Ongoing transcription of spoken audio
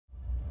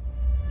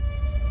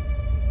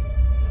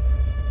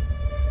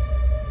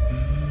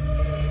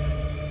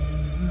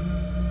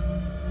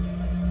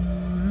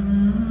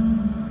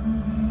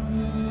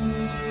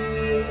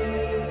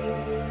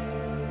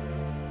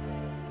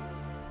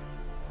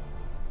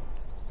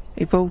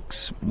Hey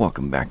folks,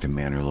 welcome back to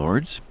Manor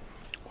Lords,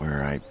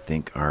 where I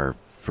think our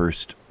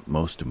first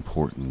most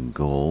important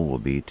goal will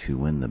be to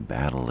win the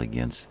battle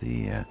against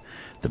the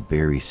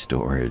berry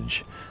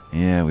storage.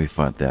 Yeah, we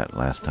fought that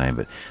last time,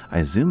 but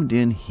I zoomed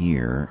in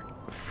here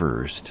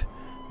first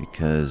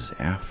because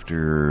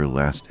after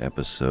last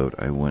episode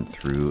I went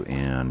through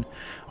and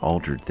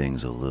altered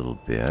things a little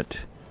bit.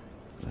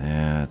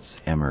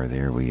 That's Emmer,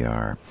 there we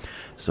are.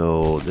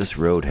 So this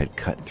road had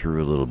cut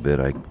through a little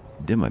bit. I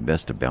did my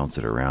best to bounce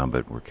it around,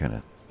 but we're kind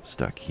of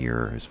stuck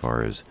here as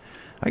far as,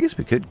 I guess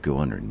we could go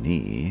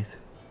underneath.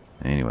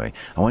 Anyway,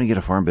 I want to get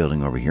a farm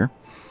building over here,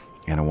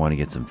 and I want to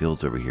get some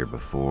fields over here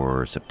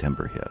before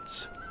September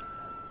hits.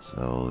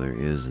 So there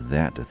is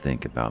that to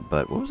think about.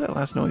 But what was that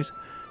last noise?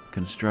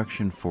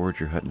 Construction,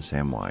 forager, hut, and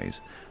Samwise.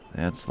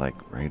 That's like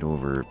right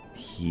over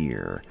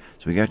here.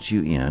 So we got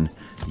you in.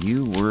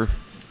 You were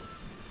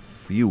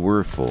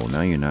full.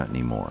 Now you're not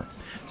anymore.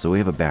 So we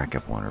have a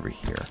backup one over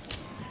here.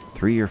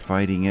 3 are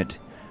fighting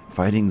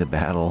the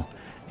battle,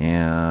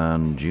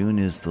 and June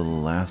is the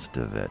last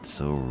of it.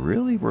 So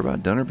really, we're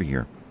about done over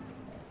here.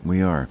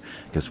 We are,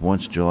 because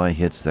once July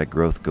hits, that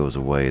growth goes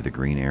away, the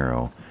green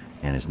arrow,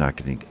 and it's not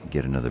going to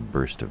get another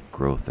burst of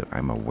growth that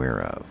I'm aware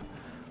of.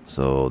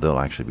 So they'll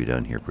actually be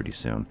done here pretty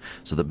soon.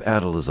 So the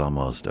battle is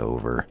almost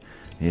over.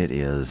 It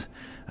is.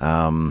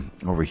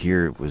 Over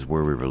here was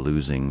where we were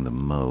losing the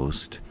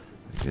most,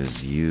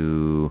 because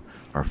you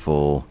are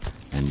full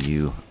and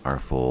you are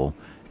full.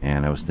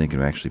 And I was thinking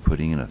of actually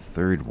putting in a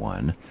third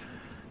one,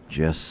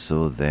 just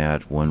so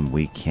that when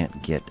we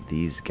can't get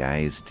these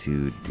guys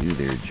to do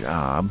their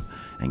job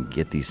and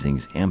get these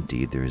things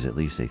empty, there's at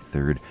least a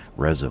third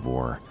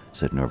reservoir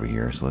sitting over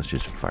here. So let's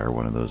just fire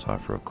one of those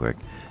off real quick.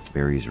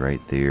 Berries right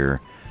there.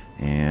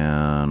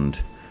 And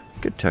I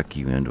could tuck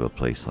you into a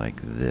place like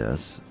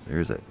this.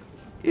 There's a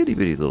itty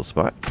bitty little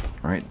spot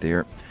right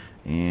there.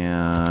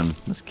 And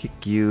let's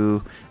kick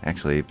you.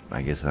 Actually,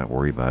 I guess not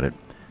worry about it.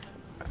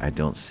 I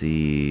don't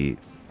see...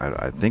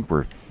 I think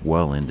we're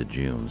well into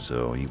June,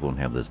 so he won't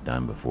have this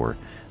done before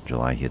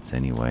July hits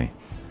anyway.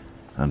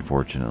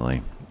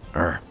 Unfortunately.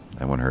 That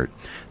one hurt.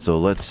 So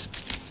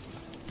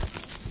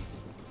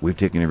we've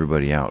taken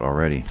everybody out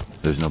already.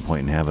 There's no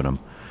point in having them.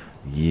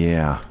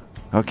 Yeah.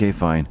 Okay,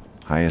 fine.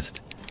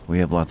 Highest. We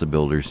have lots of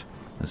builders.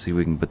 Let's see if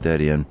we can put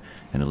that in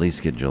and at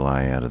least get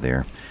July out of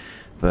there.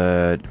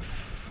 But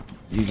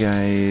you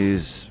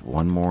guys,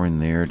 one more in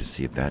there to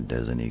see if that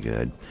does any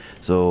good.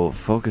 So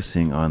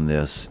focusing on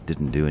this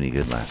didn't do any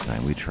good last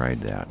time. We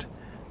tried that.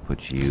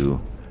 Put you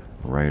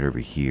right over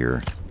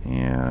here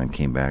and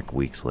came back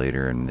weeks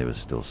later and it was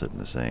still sitting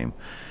the same.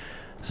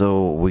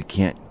 So we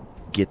can't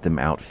get them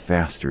out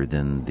faster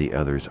than the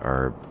others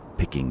are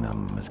picking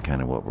them. Is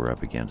kind of what we're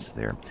up against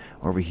there.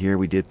 Over here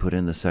we did put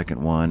in the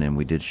second one and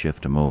we did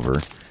shift them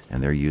over,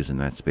 and they're using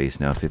that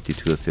space now.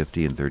 52 of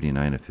 50 and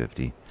 39 of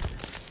 50.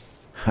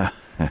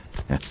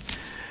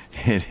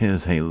 It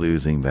is a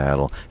losing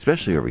battle,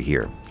 especially over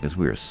here, because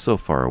we are so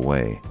far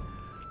away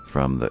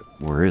from the,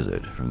 where is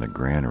it? From the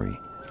granary,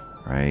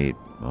 right?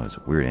 Well, it's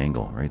a weird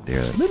angle right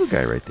there. That little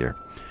guy right there.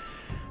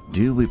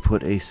 Do we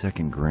put a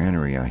second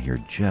granary out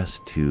here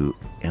just to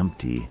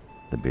empty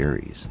the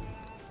berries?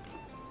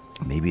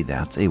 Maybe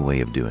that's a way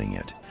of doing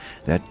it.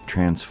 That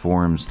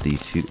transforms the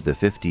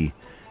 50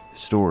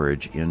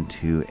 storage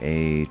into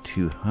a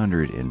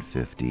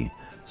 250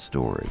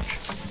 storage.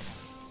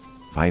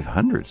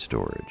 500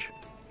 storage.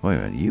 Wait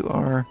a minute, you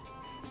are...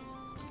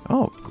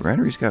 Oh,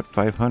 granary's got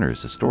 500.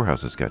 The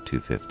storehouse has got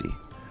 250.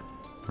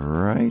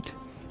 Right?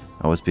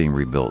 Oh, it's being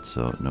rebuilt,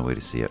 so no way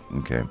to see it.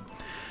 Okay.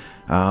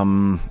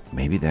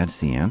 Maybe that's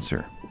the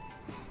answer.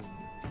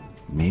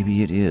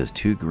 Maybe it is.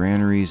 2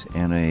 granaries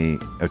and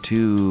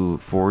 2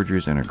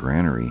 foragers and a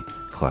granary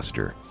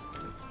cluster.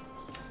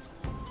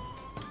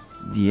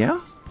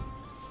 Yeah?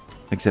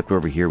 Except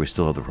over here we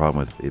still have the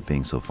problem with it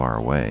being so far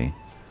away.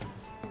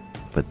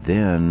 But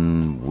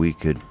then we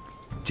could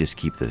just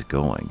keep this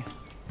going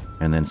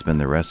and then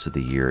spend the rest of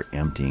the year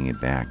emptying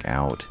it back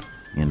out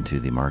into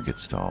the market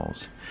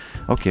stalls.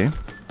 Okay,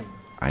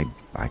 I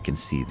can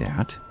see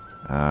that.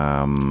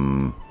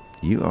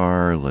 You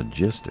are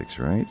logistics,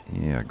 right?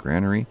 Yeah,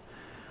 granary.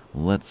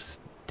 Let's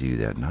do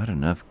that. Not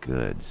enough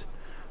goods.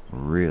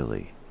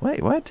 Really?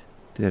 Wait, what?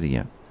 Do that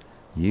again.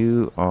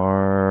 You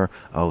are...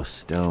 Oh,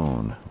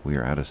 stone. We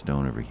are out of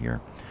stone over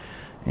here.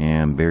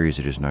 And berries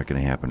are just not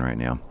going to happen right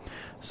now.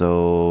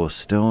 So,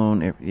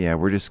 stone, yeah,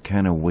 we're just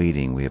kind of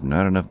waiting. We have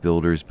not enough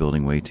builders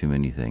building way too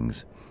many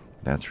things.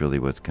 That's really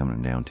what's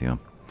coming down to.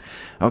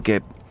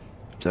 Okay,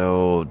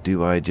 so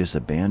do I just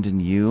abandon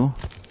you?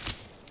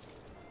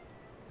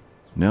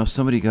 No,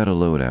 somebody got a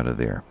load out of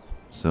there.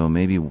 So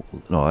maybe, no,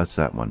 that's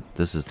that one.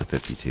 This is the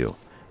 52.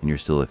 And you're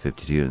still at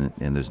 52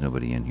 and there's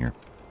nobody in here.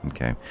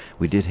 Okay,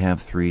 we did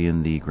have 3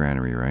 in the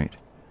granary, right?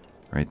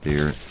 Right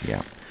there,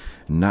 yeah.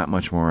 Not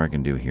much more I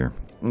can do here.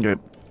 Okay.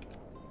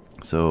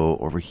 So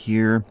over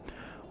here,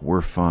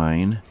 we're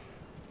fine.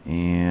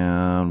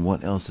 And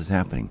what else is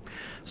happening?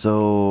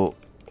 So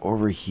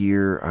over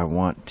here, I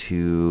want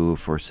to,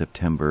 for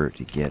September,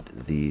 to get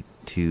the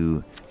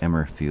 2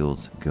 emmer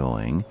fields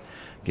going.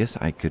 Guess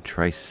I could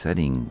try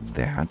setting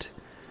that.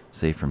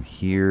 Say from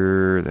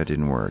here, that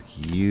didn't work.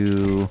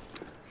 You,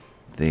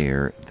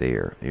 there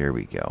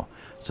we go.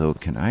 So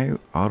can I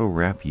auto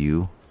wrap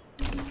you?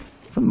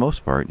 For the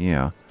most part,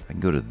 yeah. I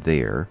can go to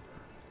there.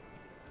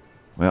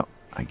 Well,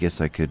 I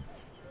guess I could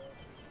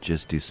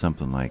just do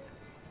something like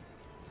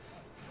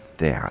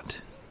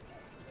that.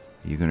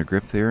 You gonna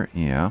grip there?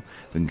 Yeah.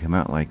 We can come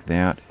out like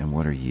that. And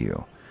what are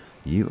you?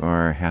 You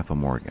are half a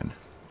Morgan.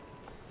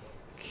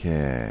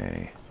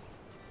 Okay.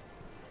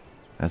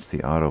 That's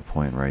the auto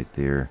point right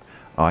there.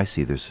 Oh, I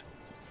see. That's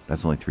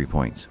only 3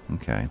 points.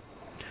 Okay.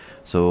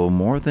 So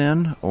more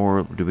than,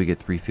 or do we get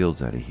 3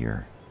 fields out of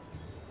here?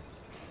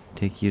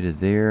 Take you to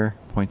there.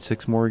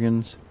 0.6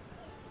 Morgans.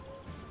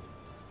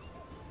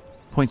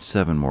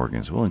 0.7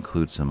 Morgans. We'll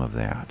include some of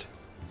that.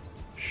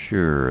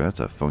 Sure, that's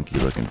a funky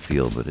looking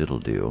field, but it'll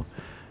do.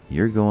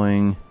 You're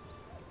going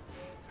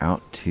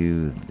out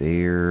to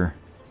there.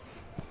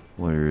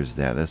 Where is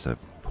that? That's a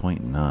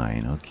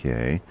 0.9.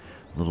 Okay.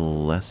 A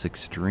little less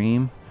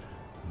extreme.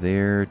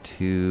 There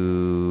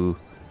to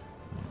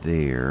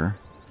there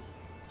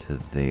to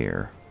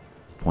there.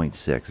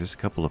 0.6. There's a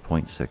couple of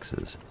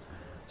 0.6s.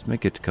 Let's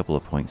make it a couple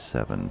of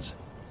 0.7s.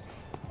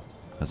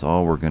 That's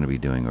all we're going to be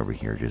doing over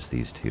here, just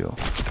these 2.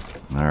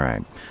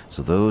 Alright,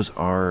 so those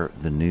are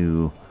the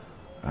new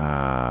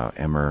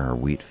emmer or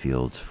wheat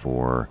fields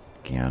for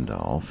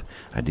Gandalf.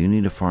 I do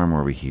need a farm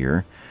over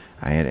here.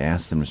 I had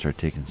asked them to start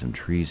taking some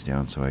trees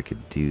down so I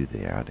could do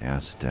that.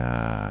 Asked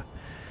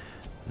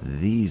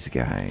these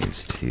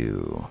guys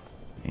to.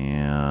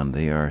 And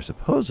they are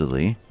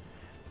supposedly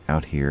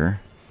out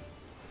here.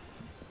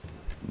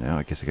 Now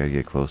I guess I gotta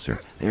get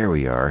closer. There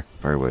we are.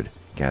 Firewood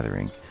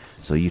gathering.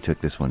 So you took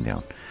this one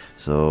down.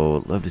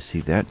 So love to see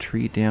that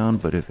tree down,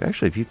 but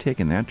if you've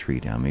taken that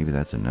tree down, maybe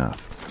that's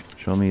enough.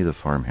 Show me the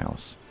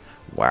farmhouse.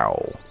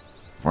 Wow.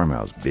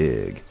 Farmhouse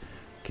big.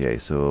 Okay,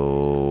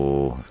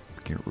 so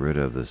get rid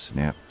of the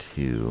snap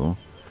 2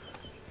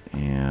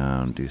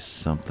 and do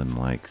something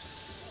like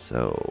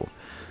so.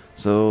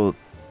 So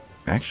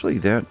actually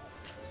that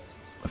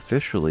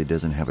officially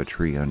doesn't have a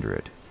tree under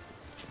it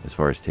as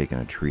far as taking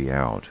a tree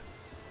out.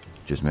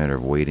 Just a matter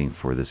of waiting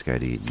for this guy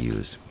to get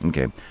used.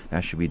 Okay,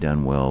 that should be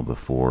done well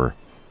before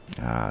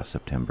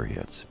September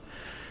hits.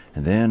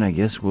 And then I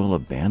guess we'll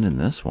abandon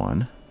this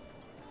one.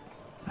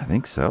 I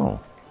think so.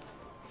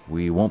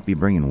 We won't be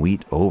bringing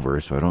wheat over,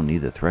 so I don't need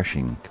the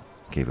threshing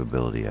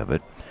capability of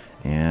it.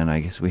 And I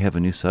guess we have a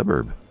new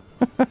suburb.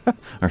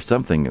 Or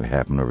something that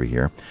happened over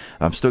here.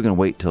 I'm still going to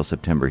wait till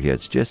September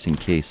hits just in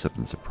case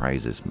something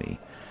surprises me.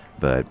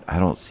 But I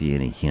don't see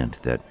any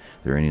hint that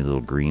there are any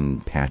little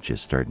green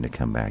patches starting to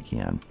come back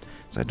in.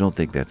 So I don't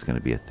think that's going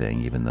to be a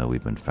thing, even though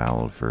we've been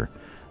followed for,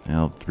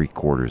 well,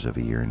 3/4 of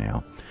a year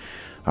now.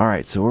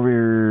 Alright, so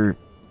we're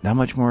not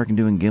much more I can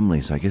do in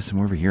Gimli, so I guess I'm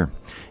over here.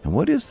 And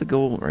what is the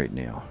goal right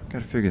now?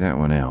 Got to figure that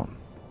one out.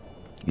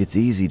 It's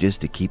easy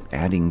just to keep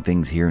adding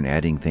things here and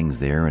adding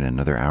things there, and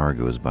another hour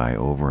goes by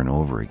over and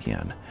over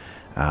again.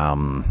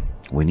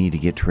 We need to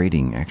get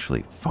trading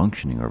actually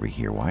functioning over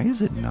here. Why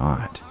is it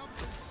not?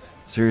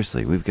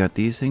 Seriously, we've got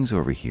these things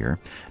over here.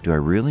 Do I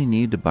really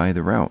need to buy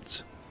the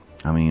routes?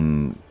 I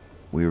mean,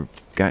 we've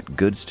got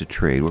goods to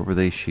trade. What were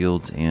they?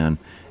 Shields and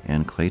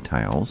clay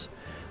tiles.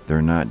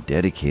 They're not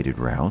dedicated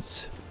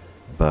routes,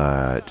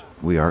 but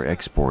we are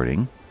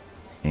exporting,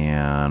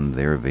 and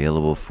they're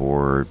available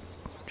for,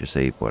 just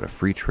say, what, a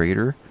free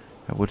trader?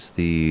 What's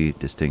the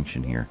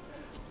distinction here?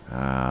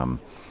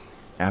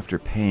 After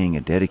paying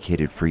a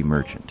dedicated free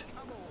merchant.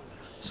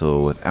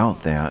 So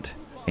without that,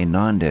 a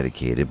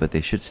non-dedicated, but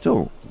they should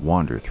still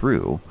wander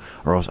through,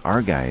 or else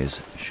our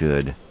guys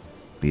should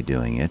be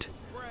doing it.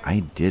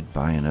 I did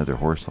buy another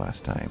horse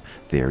last time.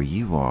 There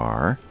you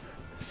are.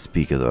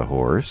 Speak of the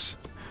horse.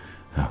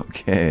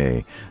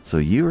 Okay, so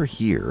you are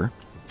here,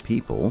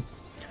 people,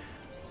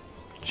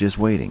 just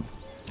waiting.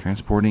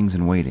 Transportings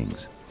and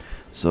waitings.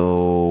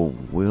 So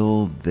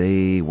will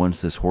they,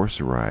 once this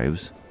horse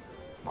arrives,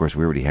 of course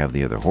we already have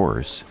the other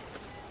horse,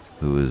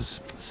 who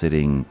is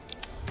sitting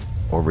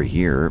over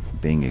here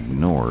being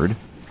ignored.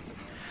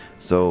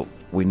 So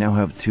we now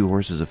have 2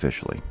 horses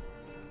officially.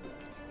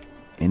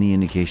 Any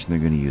indication they're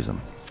going to use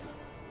them?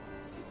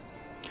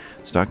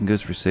 Stocking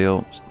goods for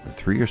sale.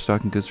 3 are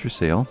stocking goods for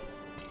sale.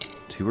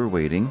 2 are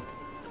waiting.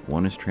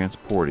 1 is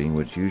transporting,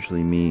 which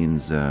usually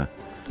means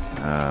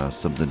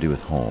something to do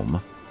with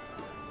home.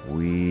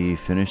 We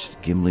finished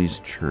Gimli's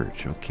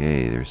church.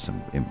 Okay, there's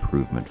some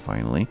improvement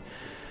finally.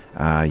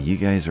 You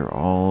guys are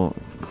all,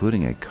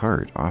 including a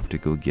cart, off to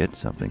go get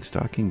something.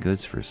 Stocking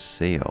goods for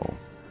sale.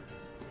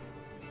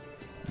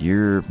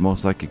 You're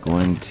most likely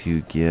going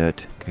to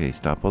get... Okay,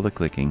 stop all the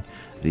clicking.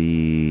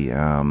 The...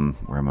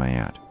 where am I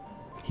at?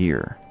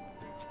 Here.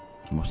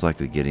 Most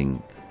likely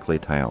getting clay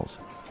tiles.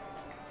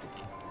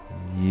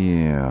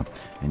 Yeah,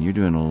 and you're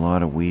doing a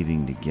lot of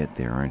weaving to get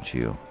there, aren't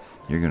you?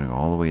 You're going to go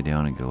all the way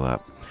down and go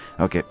up.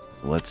 Okay,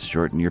 let's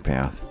shorten your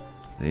path.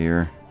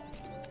 There.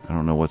 I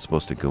don't know what's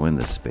supposed to go in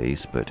this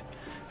space, but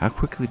How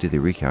quickly do they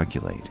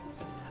recalculate?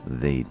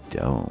 They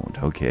don't.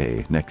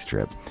 Okay, next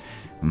trip.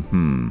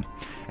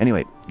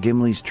 Anyway,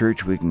 Gimli's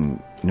church, we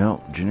can...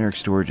 No, generic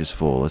storage is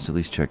full. Let's at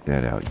least check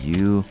that out.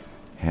 You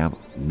have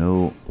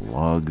no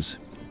logs.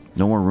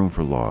 No more room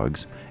for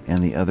logs.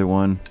 And the other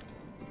one,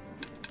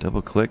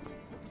 double click.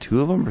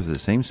 2 of them are the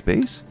same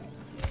space?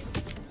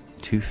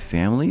 2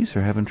 families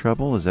are having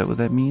trouble? Is that what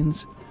that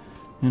means?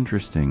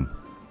 Interesting.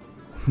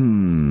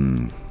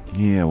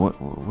 Yeah,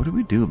 what do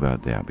we do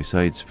about that?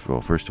 Besides,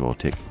 well, first of all,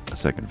 take a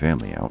second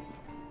family out.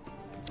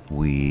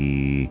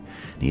 We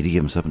need to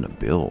give them something to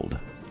build.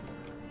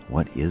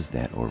 What is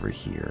that over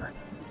here?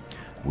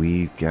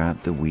 We've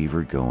got the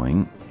weaver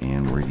going,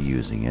 and we're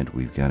using it.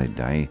 We've got a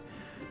dye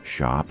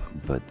shop,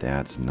 but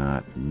that's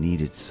not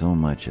needed so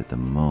much at the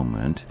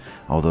moment.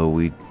 Although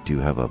we do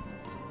have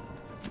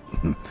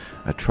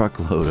a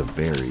truckload of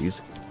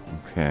berries.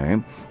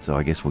 Okay, so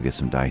I guess we'll get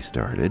some dye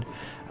started.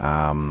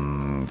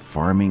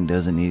 Farming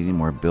doesn't need any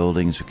more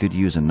buildings. We could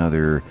use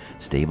another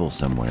stable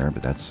somewhere,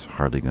 but that's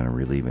hardly going to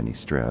relieve any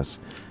stress.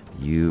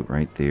 You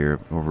right there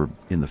over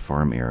in the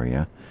farm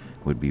area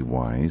would be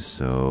wise.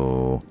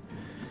 So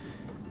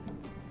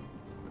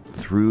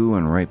through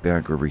and right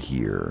back over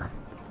here,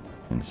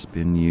 and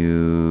spin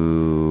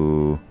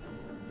you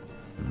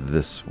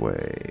this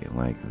way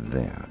like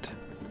that.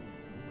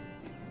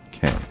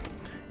 Okay,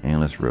 and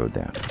let's road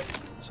that.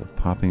 So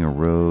popping a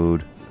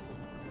road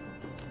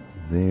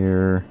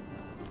there,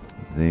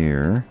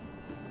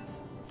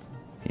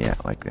 yeah,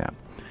 like that.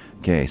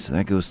 Okay, so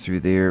that goes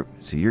through there.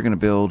 So you're going to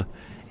build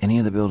any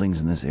of the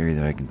buildings in this area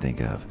that I can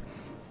think of.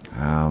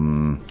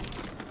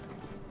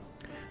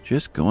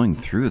 Just going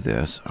through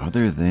this,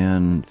 other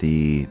than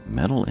the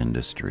metal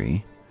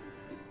industry,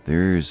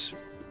 there's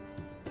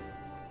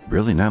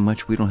really not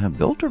much we don't have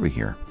built over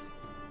here.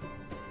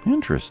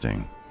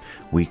 Interesting.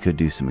 We could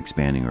do some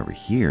expanding over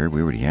here.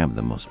 We already have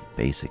the most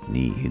basic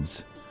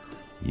needs.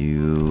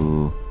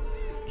 You,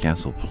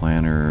 castle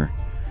planner.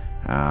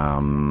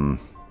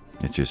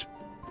 It's just,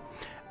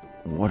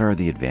 what are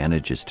the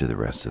advantages to the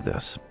rest of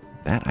this?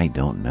 That I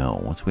don't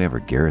know. Once we have our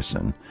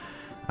garrison,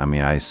 I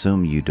mean, I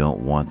assume you don't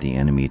want the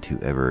enemy to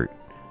ever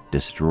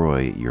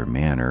destroy your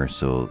manor,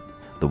 so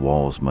the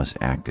walls must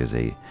act as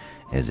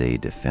a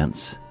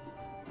defense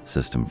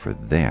system for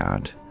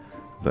that.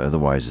 But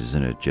otherwise,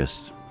 isn't it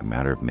just a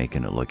matter of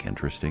making it look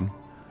interesting?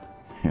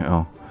 You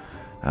know?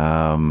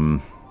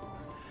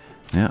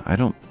 Yeah, I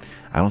don't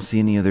see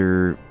any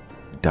other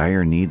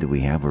dire need that we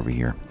have over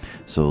here.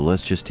 So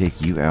let's just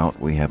take you out.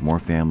 We have more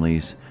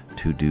families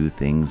to do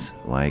things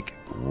like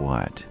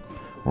what?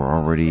 We're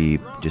already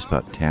just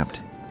about tapped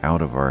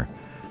out of our...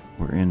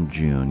 We're in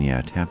June,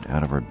 yeah, tapped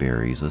out of our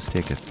berries. Let's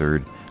take a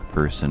third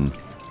person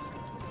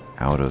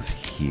out of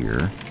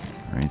here,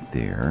 right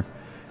there.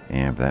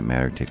 And for that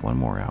matter, take one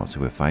more out.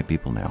 So we have 5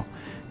 people now.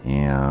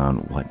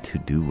 And what to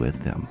do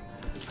with them?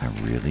 I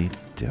really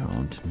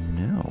don't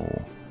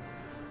know.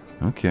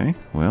 Okay,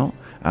 well,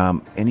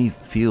 any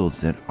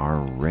fields that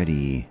are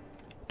ready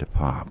to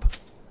pop?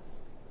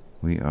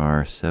 We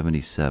are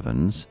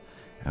 77s.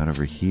 Out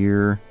over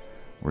here,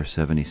 we're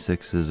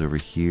 76s. Over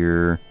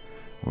here,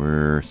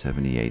 we're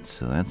 78s.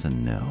 So that's a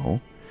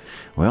no.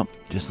 Well,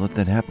 just let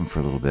that happen for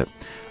a little bit.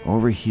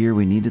 Over here,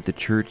 we needed the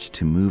church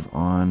to move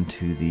on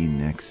to the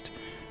next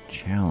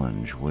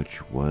challenge,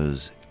 which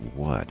was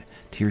what?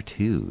 Tier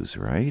 2s,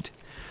 right?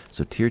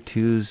 So tier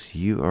 2s,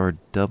 you are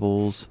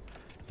doubles.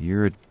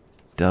 You're a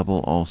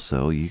double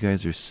also. You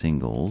guys are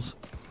singles.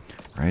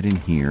 Right in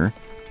here,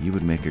 you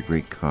would make a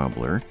great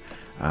cobbler.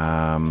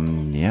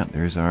 Yeah,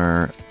 there's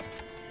our...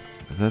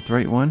 Is that the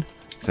right one?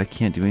 Because I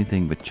can't do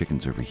anything but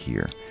chickens over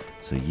here.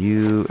 So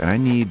you... And I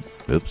need...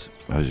 Oops,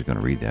 I was just going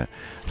to read that.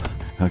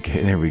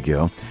 Okay, there we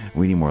go.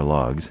 We need more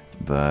logs,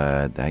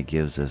 but that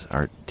gives us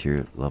our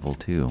tier level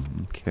 2.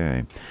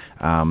 Okay.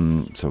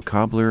 So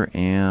cobbler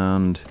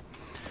and...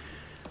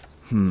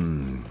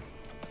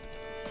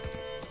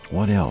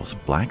 What else?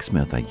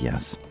 Blacksmith, I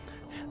guess.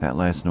 That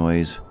last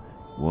noise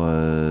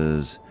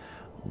was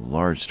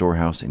large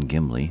storehouse in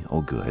Gimli.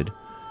 Oh, good.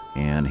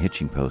 And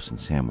hitching post in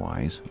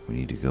Samwise. We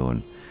need to go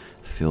and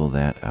fill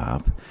that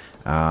up.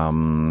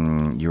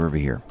 You're over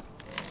here.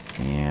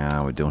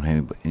 And we don't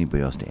have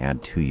anybody else to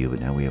add to you, but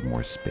now we have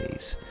more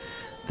space.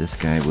 This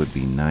guy would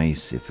be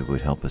nice if it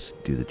would help us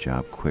do the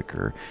job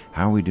quicker.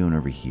 How are we doing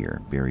over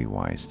here,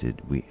 berry-wise?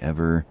 Did we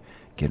ever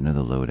get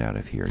another load out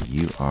of here?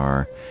 You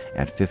are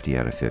at 50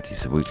 out of 50.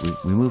 So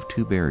we moved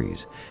 2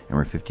 berries, and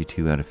we're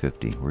 52 out of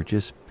 50. We're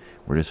just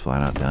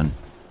flat out done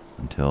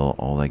until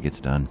all that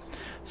gets done.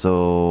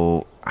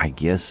 So I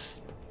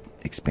guess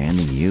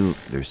expanding you,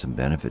 there's some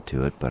benefit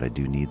to it, but I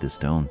do need the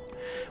stone.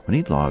 We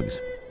need logs.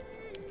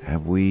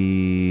 Have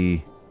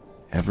we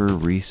ever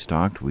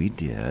restocked? We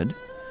did.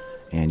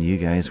 And you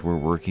guys were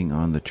working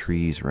on the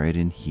trees right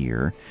in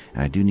here.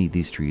 And I do need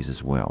these trees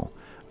as well.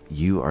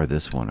 You are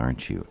this one,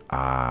 aren't you?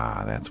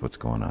 Ah, that's what's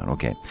going on.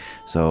 Okay,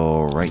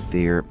 so right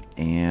there.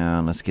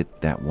 And let's get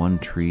that one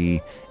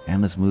tree.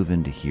 And let's move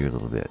into here a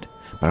little bit.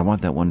 But I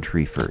want that one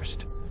tree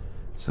first.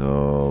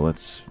 So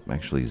let's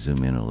actually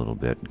zoom in a little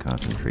bit and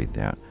concentrate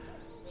that.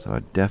 So I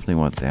definitely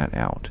want that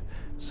out.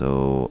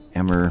 So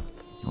Emmer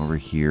over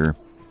here.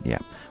 Yeah.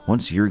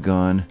 Once you're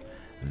gone,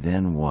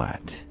 then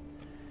what?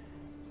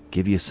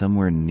 Give you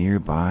somewhere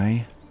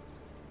nearby.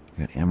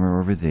 Got Emmer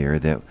over there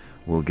that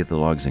will get the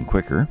logs in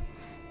quicker.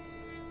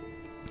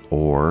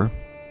 Or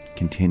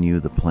continue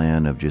the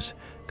plan of just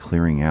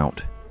clearing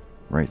out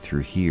right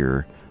through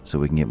here so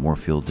we can get more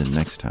fields in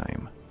next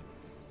time.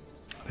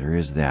 There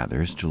is that.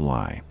 There's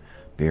July.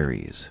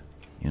 Berries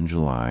in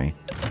July.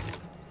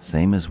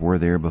 Same as were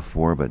there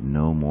before, but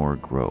no more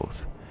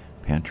growth.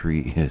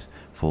 Pantry is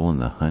full in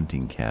the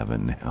hunting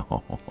cabin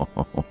now.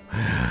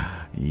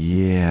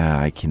 Yeah,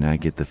 I cannot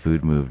get the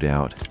food moved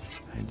out.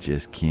 I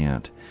just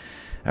can't.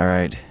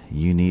 Alright,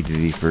 you need to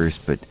be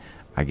first, but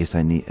I guess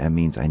that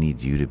means I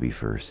need you to be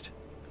first.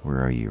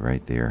 Where are you?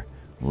 Right there.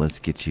 Let's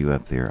get you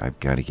up there. I've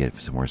got to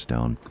get some more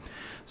stone.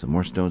 Some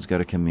more stone's got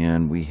to come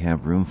in. We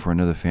have room for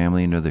another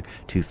family, another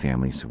 2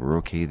 families, so we're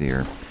okay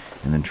there.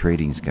 And then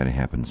trading's got to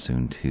happen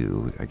soon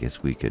too. I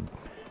guess we could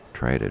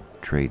try to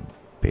trade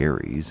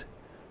berries.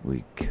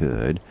 We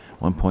could.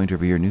 1 point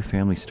over here. New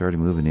family started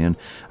moving in.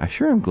 I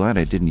sure am glad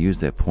I didn't use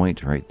that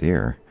point right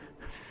there.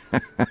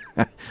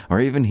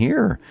 Or even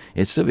here.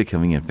 It's still be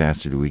coming in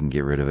faster than we can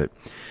get rid of it.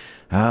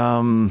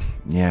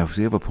 Yeah, so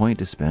we have a point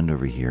to spend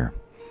over here.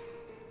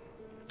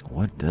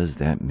 What does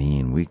that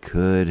mean? We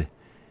could...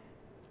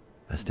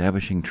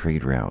 Establishing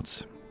trade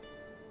routes.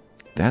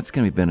 That's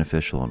going to be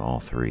beneficial in all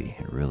 3.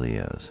 It really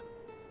is.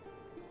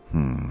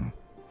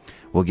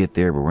 We'll get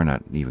there, but we're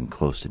not even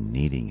close to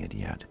needing it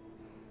yet.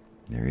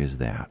 There is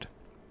that.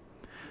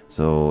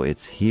 So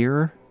it's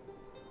here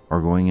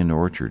or going into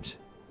orchards.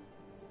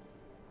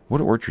 What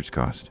do orchards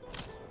cost?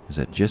 Is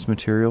that just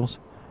materials?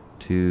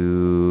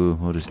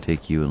 We'll just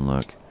take you and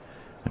look.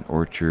 An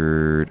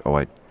orchard. Oh,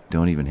 I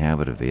don't even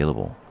have it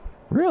available.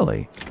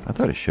 Really? I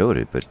thought it showed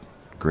it, but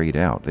grayed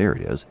out. There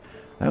it is.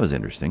 That was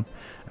interesting.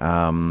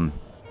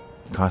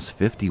 Costs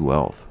 50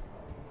 wealth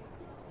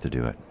to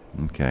do it.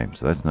 Okay,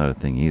 so that's not a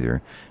thing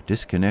either.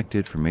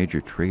 Disconnected from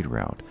major trade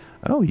route.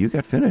 Oh, you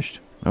got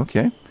finished.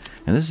 Okay.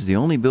 And this is the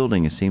only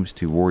building it seems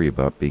to worry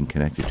about being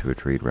connected to a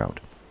trade route.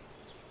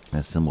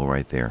 That symbol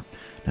right there.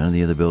 None of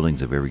the other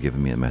buildings have ever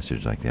given me a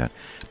message like that.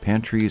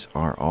 Pantries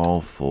are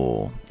all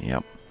full.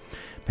 Yep.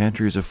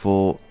 Pantries are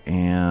full,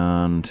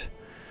 and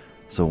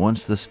so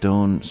once the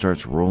stone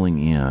starts rolling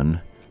in,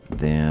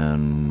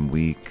 then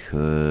we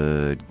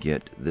could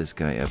get this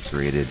guy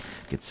upgraded,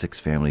 get 6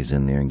 families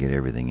in there and get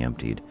everything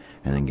emptied,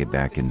 and then get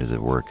back into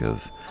the work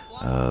of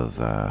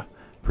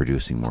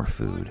producing more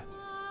food.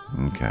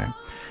 Okay.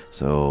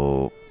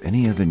 So,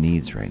 any other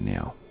needs right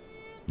now?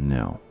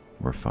 No,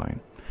 we're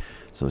fine.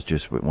 So it's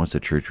just, once the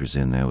church was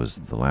in, that was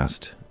the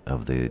last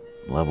of the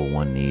level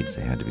 1 needs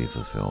that had to be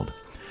fulfilled.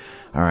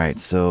 Alright,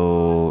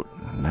 so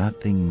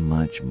nothing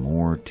much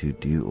more to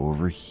do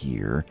over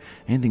here.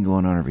 Anything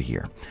going on over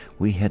here?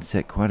 We had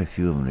set quite a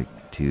few of them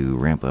to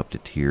ramp up to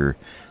tier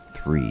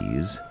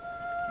 3s,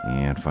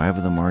 and 5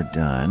 of them are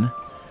done.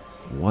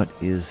 What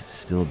is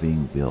still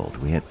being built?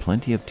 We had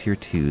plenty of tier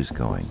 2s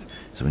going,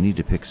 so we need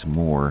to pick some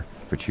more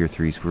for tier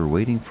 3s. We were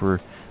waiting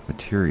for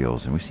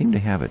materials, and we seem to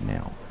have it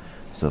now.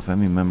 So if I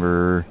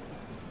remember,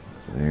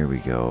 there we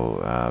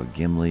go,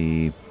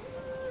 Gimli...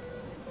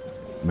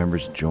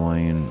 Members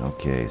join.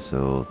 Okay,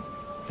 so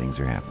things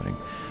are happening.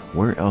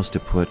 Where else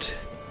to put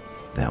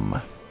them?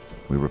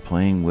 We were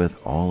playing with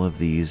all of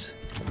these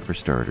for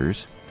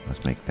starters.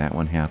 Let's make that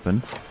one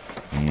happen.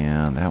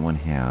 And that one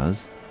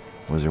has...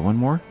 Was there one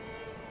more?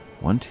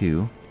 1,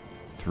 2,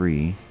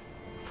 3,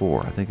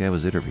 4. I think that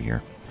was it over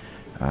here.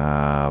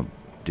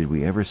 Did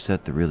we ever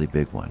set the really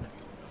big one?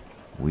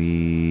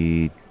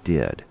 We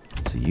did.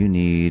 So you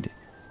need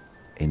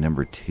a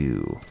number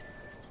 2.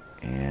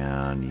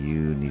 And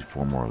you need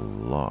 4 more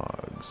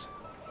logs.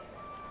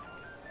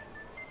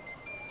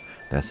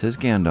 That says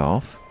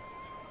Gandalf.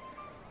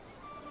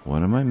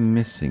 What am I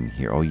missing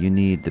here? Oh, you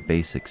need the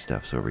basic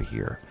stuffs over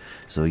here.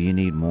 So you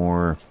need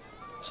more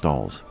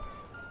stalls.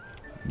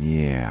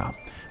 Yeah.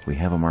 We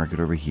have a market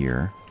over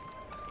here.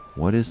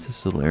 What is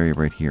this little area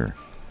right here?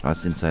 Oh,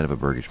 it's inside of a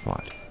burgage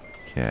plot.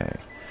 Okay.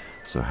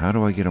 So how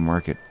do I get a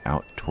market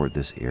out toward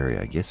this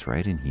area? I guess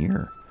right in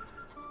here.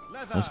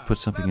 Let's put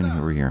something in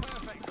over here.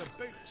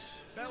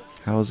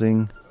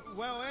 Housing.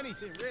 Well,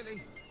 anything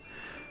really.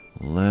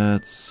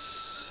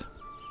 Let's...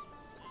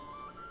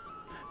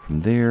 From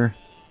there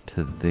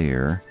to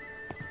there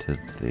to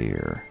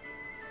there.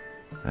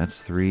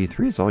 That's 3.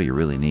 3 is all you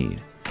really need.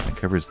 That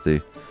covers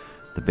the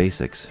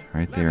basics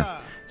right there.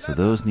 So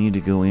those need to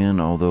go in,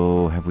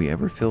 although have we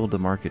ever filled the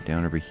market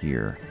down over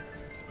here?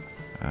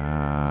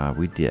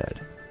 We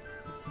did.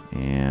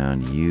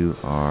 And you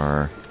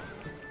are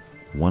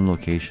 1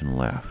 location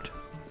left.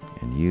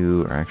 And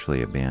you are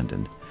actually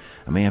abandoned.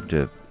 I may have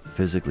to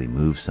physically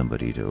move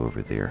somebody to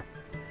over there.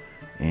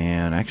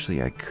 And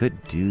actually, I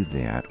could do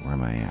that. Where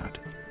am I at?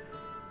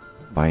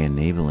 By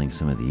enabling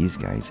some of these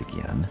guys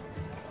again.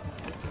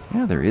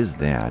 Yeah, there is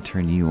that.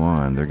 Turn you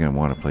on. They're going to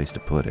want a place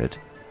to put it.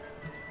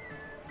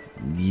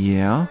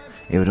 Yeah.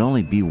 It would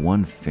only be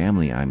 1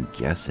 family, I'm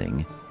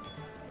guessing.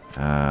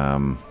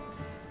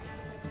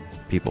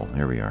 people.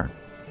 There we are.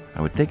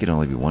 I would think it'd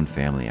only be one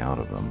family out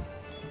of them.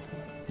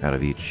 Out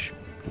of each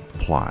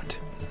plot.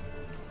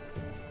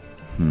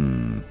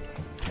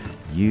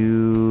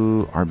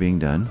 You are being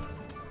done.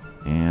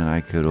 And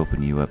I could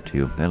open you up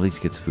too. That at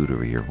least gets food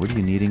over here. What are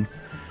you needing?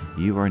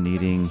 You are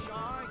needing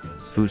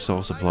food,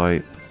 salt supply,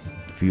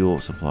 fuel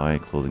supply,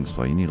 clothing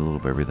supply. You need a little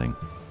of everything.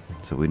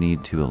 So we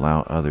need to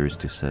allow others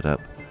to set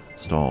up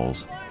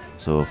stalls.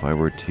 So if I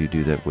were to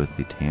do that with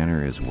the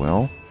tanner as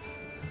well,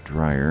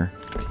 dryer,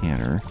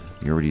 tanner,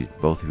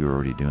 both of you are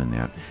already doing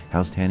that.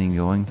 How's tanning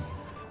going?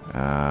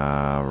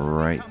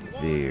 Right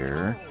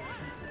there.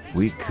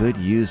 We could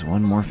use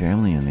one more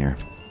family in there.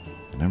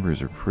 The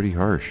numbers are pretty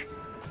harsh.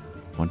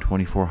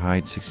 124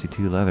 hide,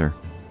 62 leather.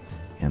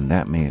 And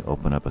that may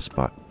open up a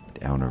spot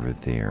down over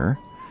there.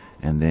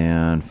 And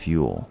then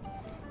fuel.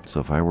 So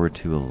if I were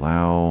to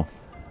allow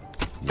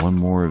one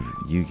more of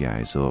you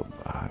guys, so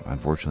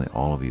unfortunately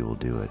all of you will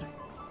do it.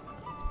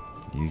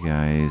 You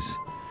guys,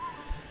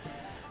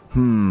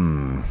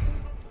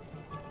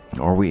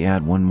 or we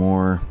add one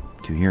more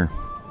to here.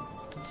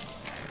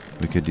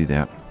 We could do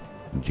that.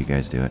 Would you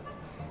guys do it?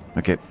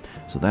 Okay,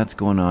 so that's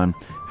going on.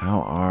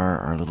 How are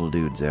our little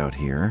dudes out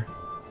here?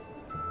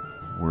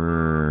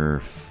 We're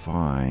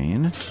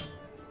fine.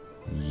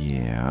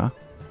 Yeah,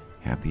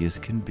 happy as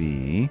can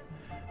be.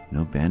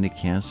 No bandit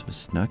camps have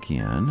snuck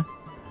in.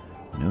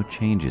 No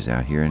changes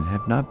out here, and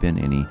have not been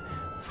any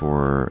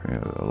for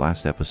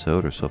last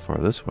episode or so far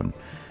this one.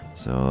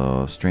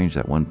 So strange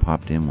that one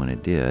popped in when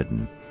it did,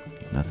 and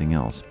nothing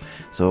else.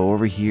 So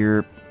over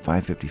here,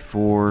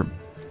 554,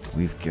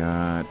 we've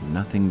got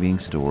nothing being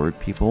stored.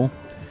 People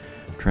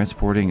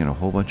transporting and a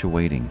whole bunch of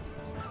waiting.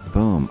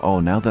 Boom. Oh,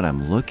 now that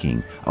I'm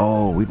looking,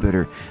 we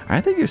better.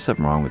 I think there's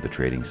something wrong with the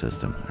trading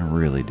system. I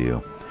really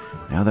do.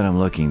 Now that I'm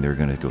looking, they're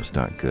going to go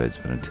stock goods.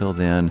 But until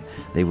then,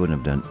 they wouldn't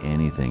have done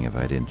anything if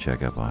I didn't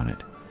check up on it.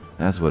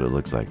 That's what it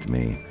looks like to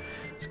me.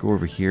 Let's go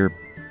over here.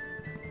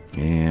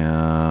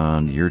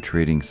 And your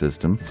trading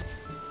system.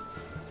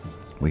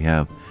 We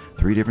have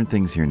 3 different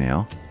things here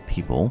now.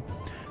 People.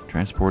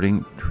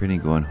 Transporting, trading,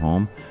 going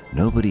home.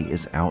 Nobody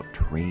is out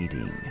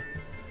trading.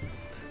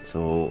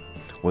 So,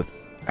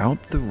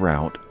 without the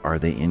route, are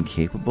they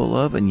incapable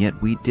of? And yet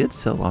we did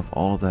sell off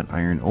all of that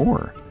iron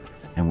ore.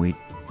 And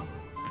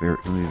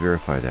let me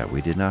verify that.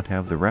 We did not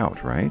have the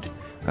route, right?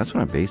 That's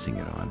what I'm basing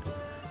it on.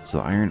 So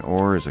iron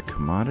ore is a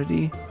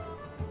commodity.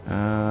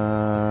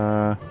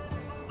 Iron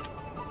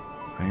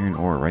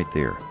ore right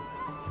there.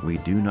 We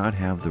do not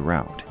have the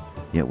route.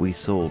 Yet we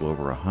sold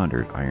over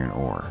 100 iron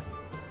ore.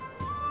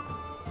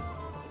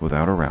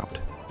 Without a route.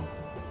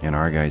 And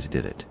our guys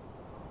did it.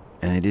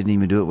 And they didn't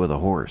even do it with a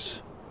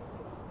horse.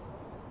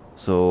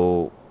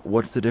 So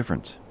what's the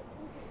difference?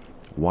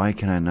 Why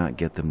can I not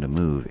get them to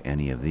move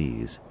any of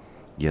these?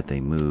 Yet they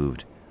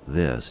moved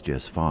this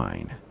just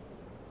fine.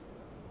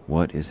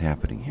 What is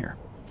happening here?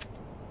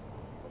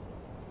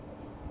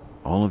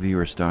 All of you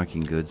are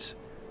stocking goods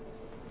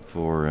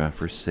for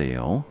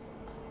sale.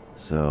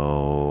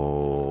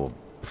 So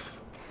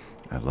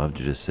I'd love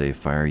to just say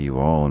fire you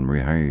all and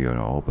rehire you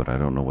all, but I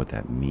don't know what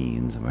that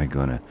means. Am I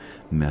going to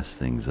mess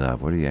things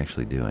up? What are you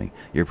actually doing?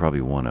 You're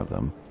probably one of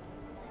them.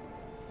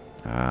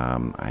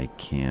 I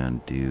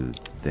can do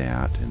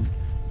that, and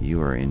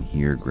you are in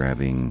here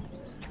grabbing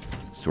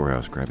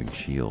storehouse, grabbing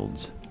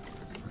shields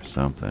or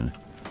something.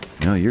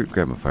 No, you're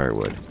grabbing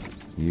firewood.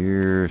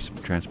 You're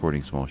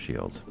transporting small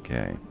shields.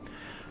 Okay.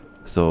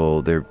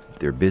 So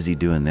they're busy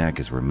doing that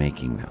because we're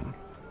making them.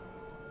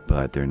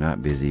 But they're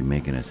not busy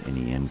making us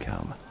any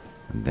income.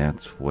 And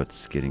that's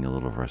what's getting a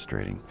little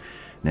frustrating.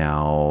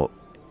 Now,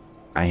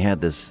 I had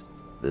this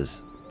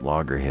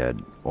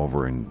loggerhead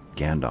over in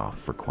Gandalf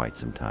for quite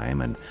some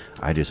time, and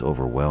I just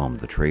overwhelmed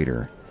the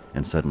trader,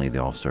 and suddenly they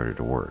all started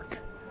to work.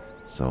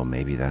 So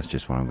maybe that's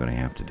just what I'm going to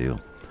have to do.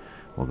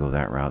 We'll go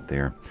that route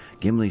there.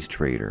 Gimli's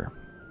trader.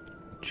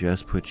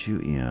 Just put you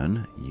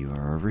in. You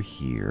are over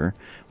here.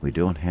 We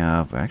don't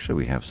have... Actually,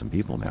 we have some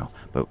people now.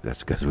 But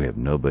that's because we have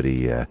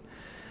nobody...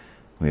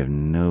 we have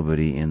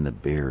nobody in the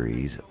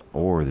berries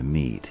or the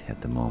meat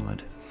at the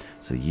moment.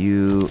 So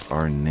you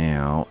are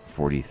now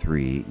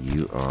 43.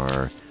 You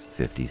are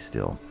 50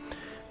 still.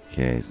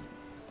 Okay.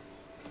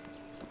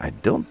 I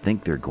don't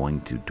think they're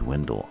going to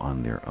dwindle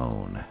on their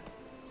own.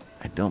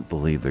 I don't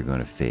believe they're going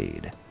to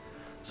fade.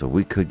 So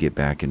we could get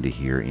back into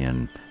here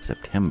in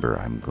September,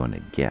 I'm going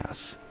to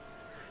guess.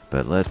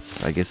 But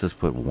I guess let's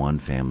put one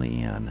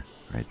family in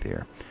right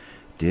there.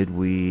 Did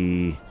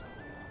we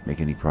make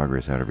any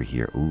progress out over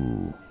here?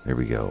 Ooh, there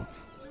we go.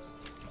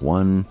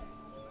 One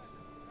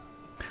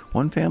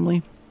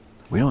family?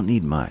 We don't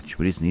need much.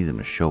 We just need them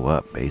to show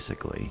up,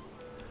 basically.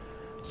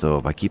 So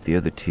if I keep the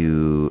other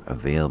 2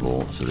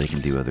 available so they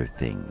can do other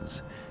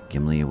things.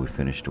 Gimli, we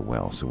finished a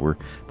well. So we're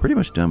pretty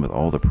much done with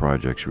all the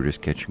projects. We're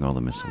just catching all the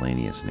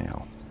miscellaneous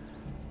now.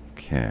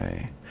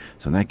 Okay.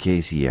 So in that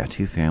case, yeah,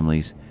 2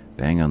 families.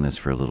 Bang on this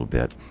for a little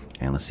bit.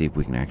 And let's see if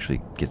we can actually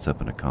get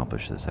something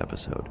accomplished this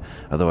episode.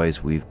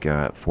 Otherwise, we've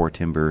got 4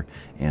 timber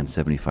and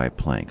 75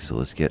 planks. So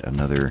let's get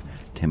another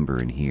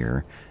timber in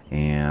here.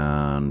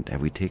 And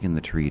have we taken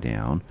the tree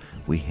down?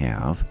 We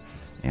have.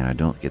 And I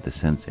don't get the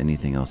sense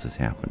anything else has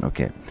happened.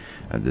 Okay.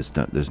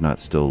 There's not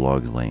still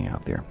logs laying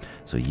out there.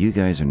 So you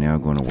guys are now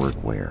going to work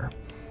where?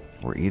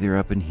 We're either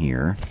up in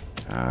here.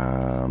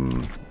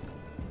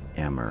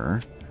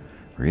 Emmer.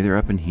 We're either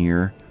up in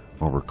here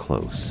or we're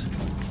close.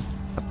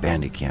 A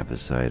bandit camp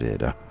is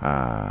sighted.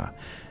 Aha.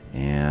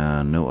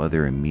 And no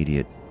other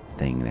immediate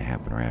thing that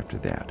happened right after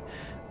that.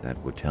 That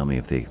would tell me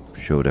if they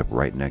showed up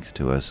right next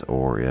to us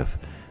or if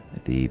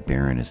the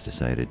Baron has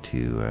decided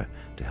to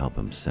help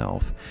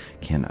himself.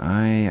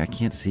 I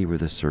can't see where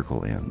this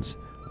circle ends.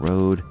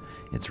 Road,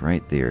 it's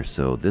right there.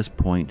 So this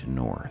point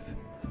north.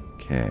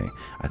 Okay.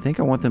 I think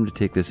I want them to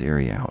take this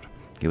area out.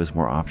 Give us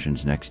more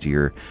options next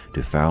year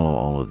to fallow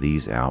all of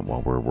these out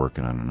while we're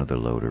working on another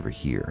load over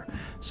here.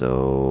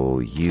 So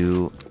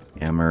you,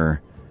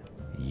 Emmer,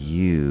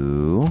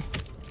 you,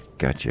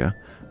 gotcha,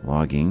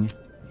 logging,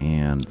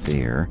 and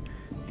there.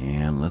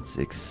 And let's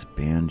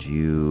expand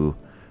you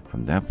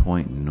from that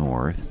point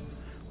north.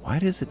 Why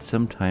does it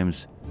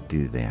sometimes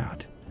do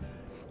that?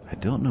 I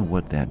don't know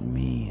what that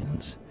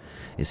means.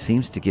 It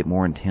seems to get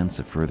more intense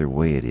the further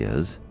away it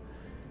is.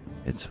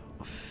 It's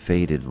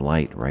faded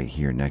light right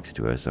here next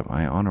to us. Am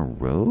I on a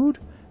road?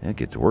 It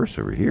gets worse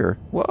over here.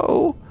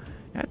 Whoa!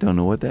 I don't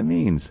know what that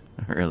means.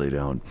 I really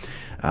don't.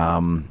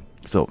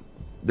 So,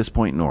 this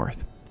point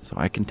north. So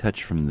I can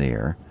touch from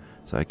there.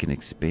 So I can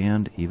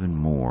expand even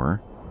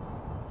more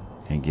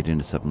and get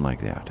into something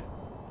like that.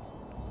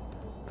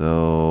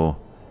 Though,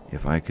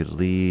 if I could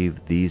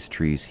leave these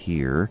trees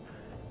here,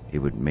 it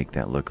would make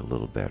that look a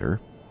little better.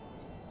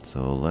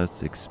 So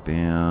let's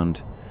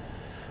expand.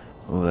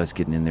 Oh, that's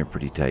getting in there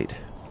pretty tight.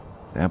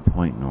 That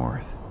point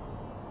north.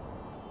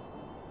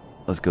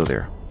 Let's go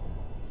there.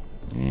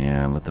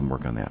 And let them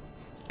work on that.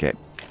 Okay,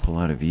 pull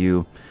out a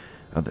view.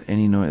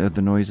 Any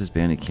other noises?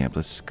 Bandit camp.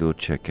 Let's go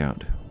check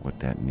out what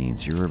that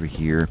means. You're over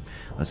here.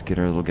 Let's get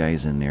our little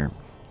guys in there.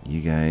 You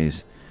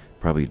guys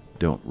probably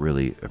don't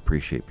really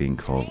appreciate being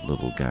called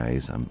little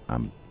guys.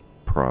 I'm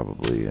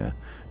probably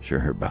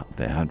sure about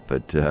that.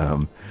 But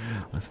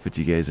let's put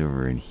you guys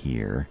over in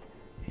here.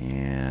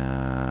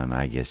 And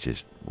I guess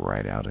just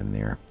right out in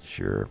there.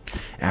 Sure.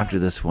 After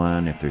this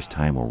one, if there's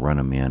time, we'll run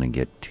them in and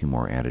get 2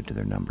 more added to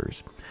their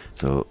numbers.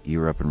 So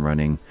you're up and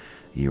running.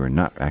 You are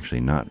not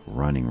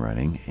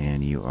running,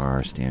 and you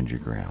are stand your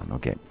ground.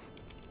 Okay.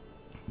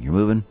 You're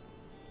moving.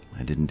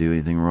 I didn't do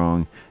anything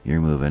wrong. You're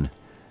moving.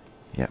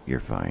 Yep, you're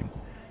fine.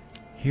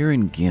 Here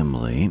in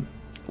Gimli,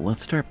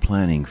 let's start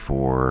planning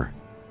for,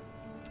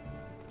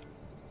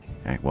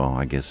 well,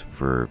 I guess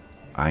for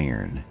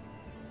iron.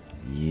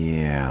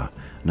 Yeah,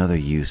 another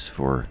use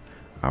for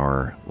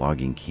our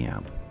logging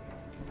camp.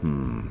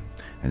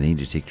 I need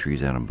to take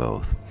trees out on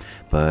both.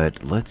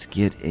 But let's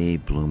get a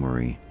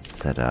bloomery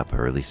set up,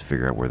 or at least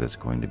figure out where that's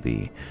going to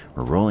be.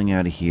 We're rolling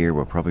out of here.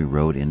 We'll probably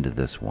road into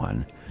this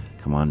one.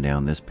 Come on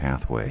down this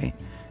pathway.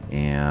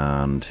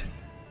 And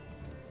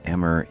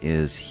Emmer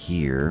is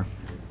here.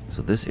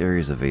 So this area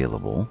is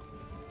available.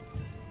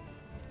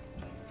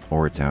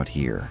 Or it's out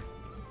here.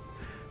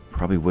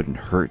 Probably wouldn't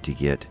hurt to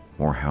get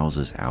more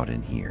houses out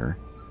in here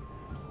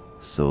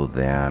so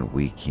that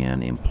we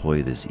can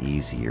employ this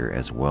easier,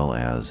 as well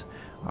as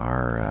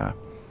our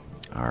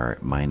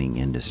mining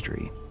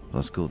industry.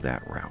 Let's go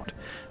that route.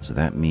 So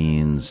that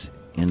means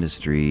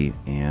industry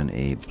and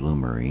a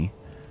bloomery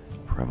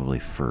probably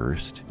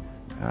first.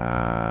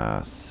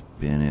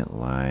 Spin it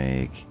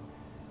like,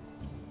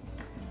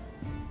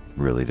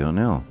 really don't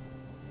know.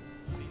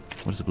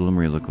 What does the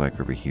bloomery look like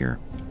over here?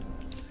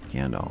 It's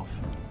Gandalf.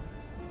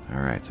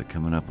 Alright, so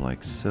coming up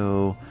like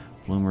so.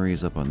 Bloomery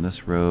is up on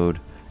this road.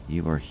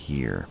 You are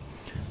here.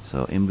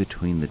 So in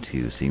between the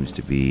two seems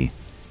to be,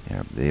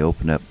 yeah, they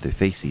open up, they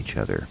face each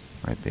other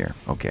right there.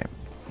 Okay.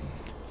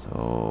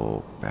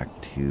 So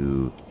back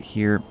to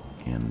here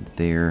and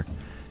there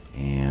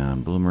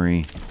and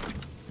bloomery.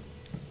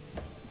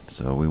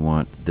 So we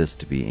want this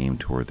to be aimed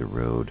toward the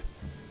road.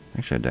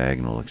 Actually, a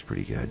diagonal looks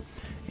pretty good.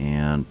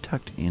 And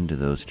tucked into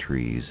those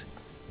trees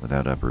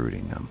without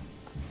uprooting them.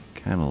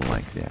 Kind of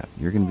like that.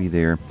 You're going to be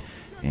there,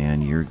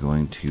 and you're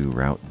going to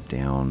route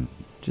down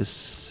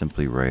just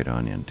simply right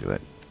on into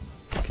it.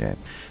 Okay.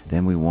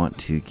 Then we want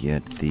to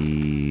get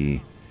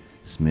the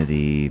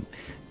smithy.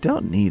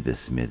 Don't need the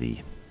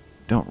smithy.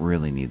 Don't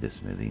really need the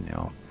smithy,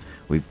 no.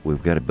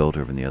 We've got it built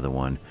over in the other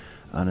one.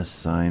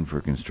 Unassigned for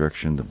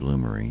construction, the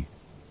bloomery.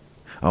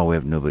 Oh, we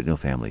have no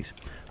families.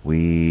 Do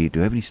we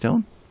have any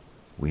stone?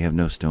 We have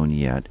no stone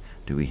yet.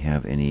 Do we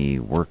have any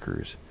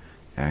workers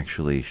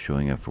actually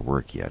showing up for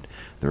work yet?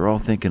 They're all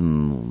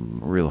thinking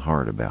real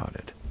hard about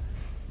it.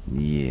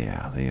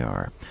 Yeah, they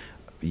are.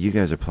 You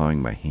guys are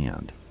plowing by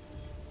hand.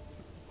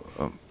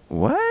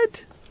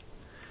 What?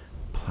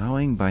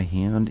 Plowing by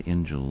hand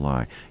in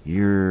July.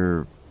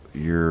 You're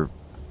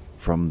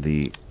from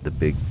the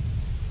big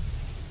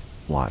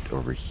lot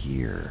over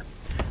here.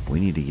 We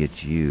need to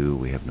get you.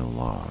 We have no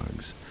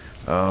logs.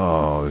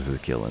 Oh, this is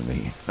killing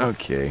me.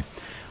 Okay.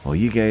 Well,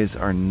 you guys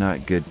are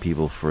not good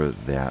people for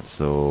that,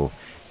 so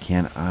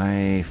can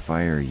I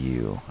fire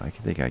you? I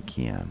think I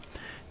can.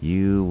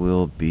 You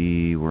will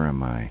be, where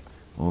am I?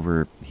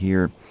 Over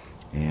here,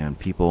 and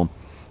people,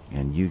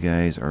 and you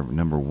guys are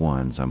number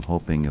one, so I'm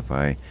hoping if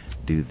I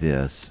do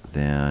this,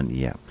 then,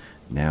 yeah.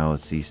 Now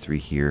it's these three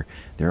here.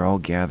 They're all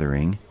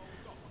gathering,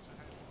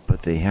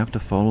 but they have to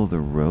follow the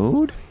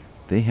road?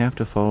 They have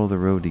to follow the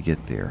road to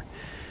get there.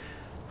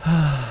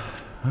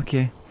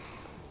 Okay.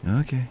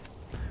 Okay.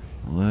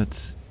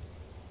 Let's...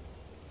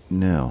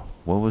 No.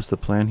 What was the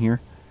plan here?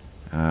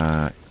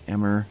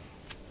 Emmer.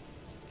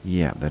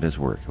 Yeah, that does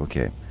work.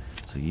 Okay.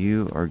 So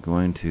you are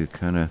going to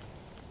kind of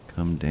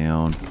come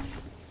down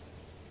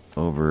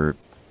over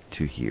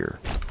to here.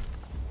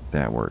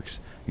 That works.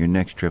 Your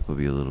next trip will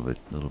be a little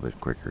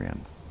bit quicker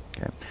in.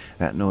 Okay.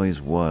 That noise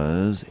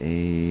was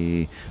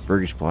a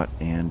Burgish plot,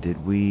 and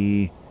did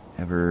we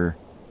ever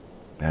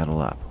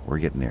battle up? We're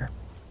getting there.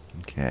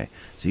 Okay.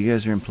 So you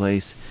guys are in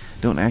place.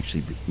 Don't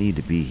actually need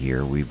to be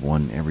here. We've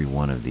won every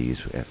one of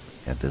these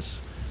at this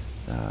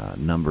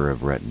number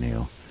of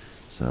retinue.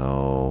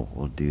 So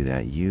we'll do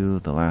that. You,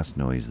 the last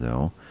noise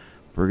though.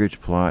 Burgish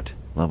plot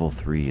level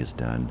 3 is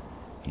done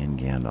in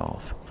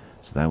Gandalf.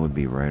 So that would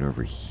be right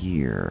over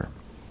here.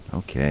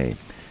 Okay.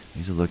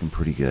 These are looking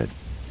pretty good.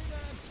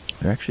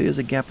 There actually is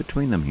a gap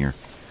between them here.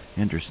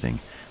 Interesting.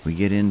 We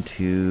get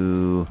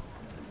into...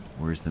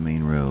 Where's the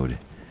main road?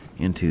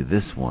 Into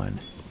this one.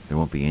 There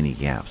won't be any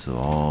gaps. They'll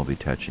all be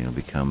touching. It'll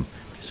become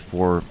just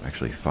 4,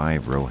 actually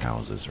 5 row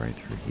houses right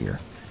through here.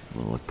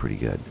 It'll look pretty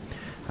good.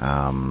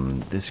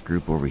 This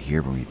group over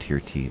here, when we tier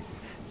T,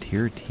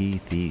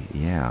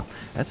 yeah,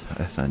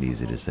 that's not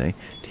easy to say.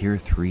 Tier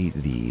 3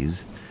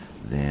 these,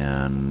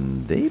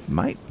 then they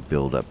might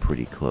build up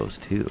pretty close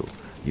too.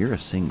 You're a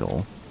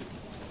single.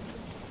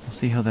 We'll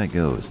see how that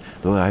goes.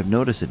 Though I've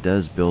noticed it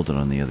does build it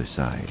on the other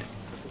side.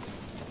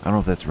 I don't know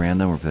if that's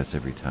random or if that's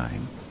every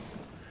time.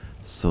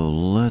 So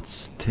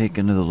let's take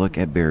another look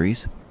at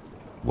berries.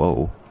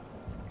 Whoa.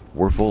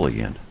 We're full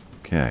again.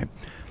 Okay.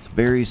 So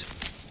berries,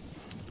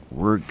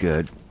 we're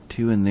good.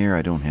 2 in there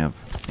I don't have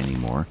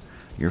anymore.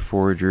 Your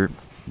forager,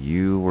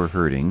 you were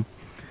hurting.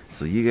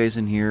 So you guys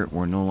in here,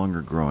 we're no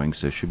longer growing,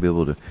 so should be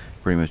able to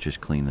pretty much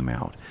just clean them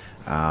out.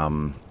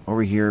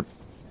 Over here,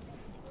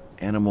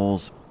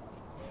 animals,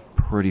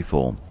 pretty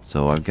full.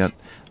 So I've got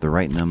the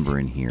right number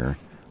in here.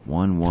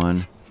 1,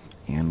 1,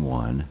 and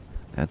 1.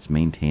 That's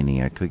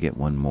maintaining. I could get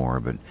 1 more,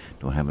 but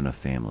don't have enough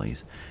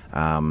families.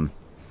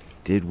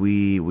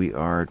 We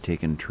are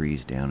taking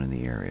trees down in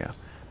the area.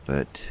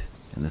 But,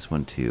 and this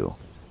one too.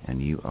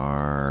 And you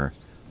are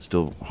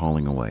still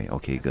hauling away.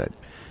 Okay, good.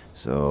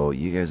 So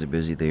you guys are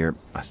busy there.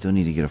 I still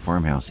need to get a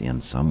farmhouse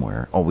in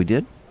somewhere. Oh, we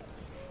did?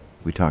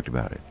 We talked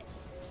about it.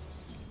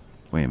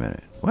 Wait a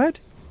minute. What?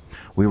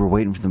 We were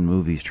waiting for them to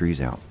move these trees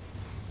out.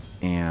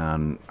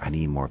 And I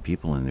need more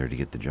people in there to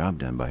get the job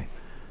done by...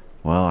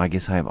 Well, I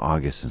guess I have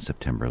August and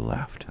September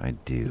left. I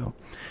do.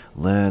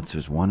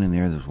 There's 1 in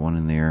there. There's 1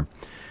 in there.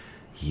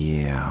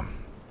 Yeah.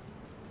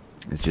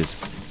 It's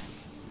just...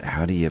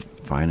 How do you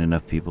find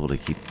enough people to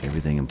keep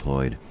everything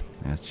employed?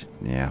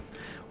 Yeah.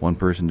 1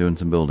 person doing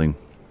some building.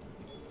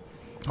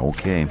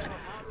 Okay.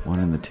 1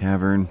 in the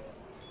tavern.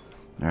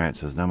 Alright,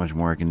 so there's not much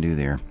more I can do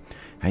there.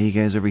 How you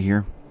guys over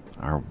here?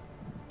 Our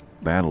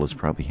battle is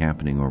probably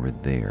happening over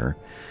there.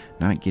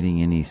 Not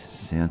getting any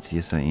sense.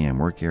 Yes, I am.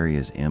 Work area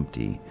is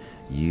empty.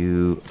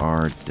 You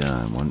are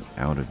done. 1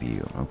 out of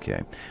you.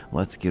 Okay.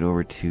 Let's get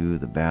over to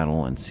the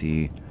battle and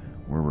see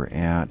where we're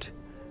at.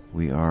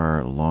 We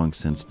are long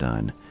since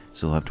done.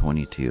 Still have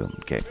 22.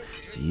 Okay.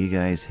 So you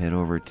guys head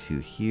over to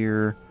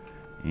here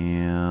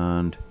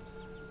and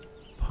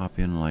pop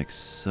in like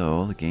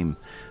so. The game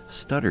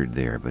stuttered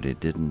there, but it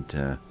didn't...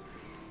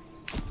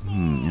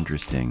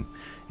 interesting.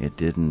 It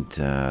didn't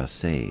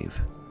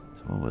save.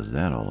 So what was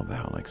that all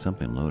about? Like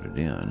something loaded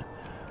in.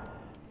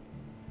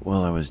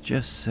 Well, I was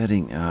just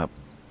setting up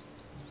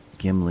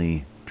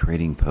Gimli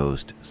trading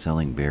post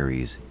selling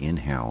berries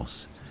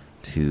in-house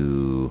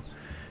to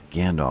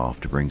Gandalf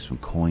to bring some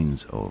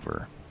coins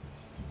over.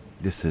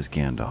 This is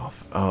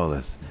Gandalf. Oh,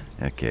 that's...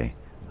 Okay.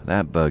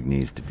 That bug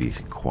needs to be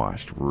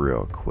quashed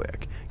real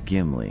quick.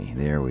 Gimli.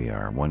 There we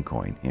are. 1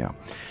 coin. Yeah.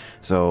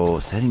 So,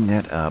 setting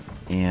that up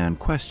and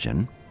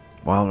question...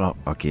 Well,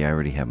 okay, I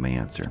already have my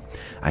answer.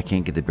 I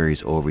can't get the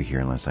berries over here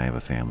unless I have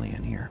a family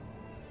in here.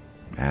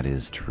 That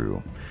is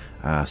true.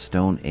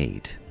 Stone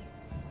 8.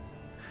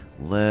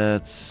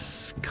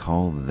 Let's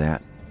call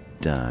that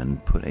done.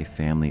 Put a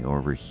family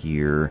over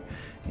here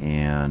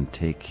and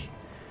take...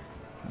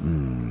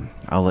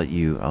 I'll let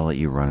you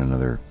run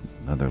another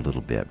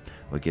little bit.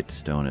 We'll get to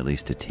stone at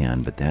least to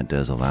 10, but that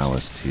does allow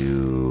us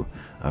to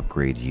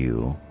upgrade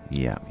you.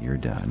 Yeah, you're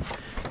done.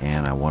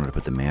 And I wanted to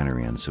put the manor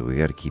in, so we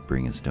got to keep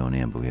bringing stone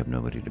in, but we have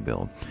nobody to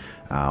build.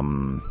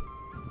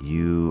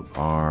 You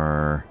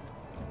are...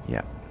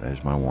 Yeah,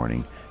 there's my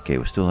warning. Okay,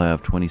 we still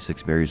have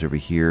 26 berries over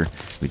here.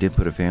 We did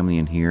put a family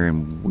in here,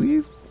 and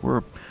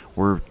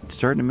we're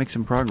starting to make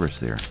some progress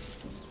there.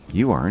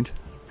 You aren't,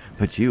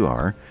 but you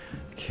are.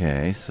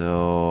 Okay,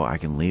 so I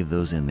can leave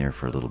those in there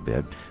for a little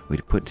bit. We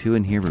put 2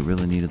 in here. We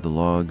really needed the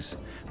logs.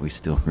 We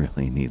still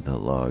really need the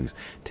logs.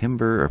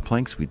 Timber or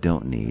planks we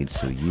don't need,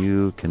 so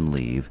you can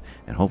leave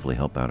and hopefully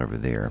help out over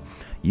there.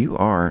 You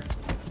are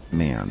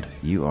manned.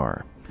 You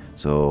are.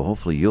 So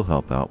hopefully you'll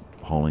help out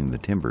hauling the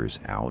timbers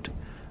out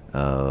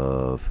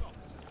of...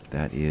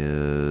 That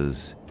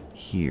is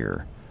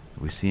here.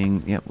 Are we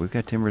seeing... Yep, we've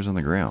got timbers on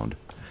the ground.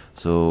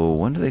 So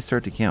when do they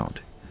start to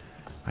count?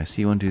 I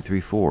see 1, 2, 3,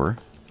 4.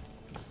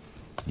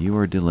 You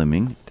are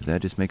delimbing. Did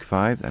that just make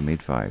 5? That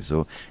made 5.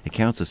 So it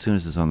counts as soon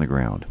as it's on the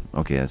ground.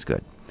 Okay, that's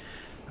good.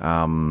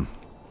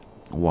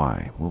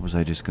 Why? What was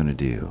I just going to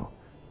do?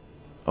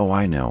 Oh,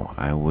 I know.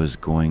 I was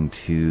going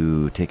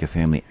to take a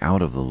family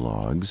out of the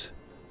logs.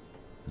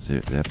 Is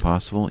that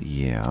possible?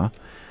 Yeah.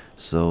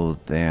 So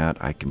that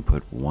I can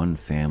put 1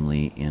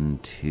 family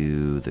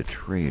into the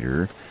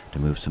trader to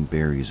move some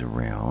berries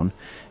around.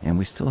 And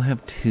we still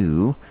have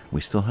 2. We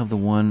still have the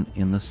 1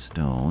 in the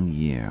stone.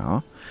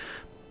 Yeah.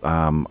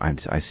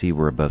 I see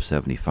we're above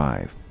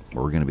 75.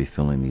 We're going to be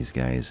filling these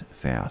guys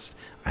fast.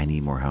 I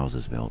need more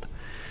houses built.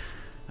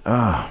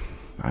 I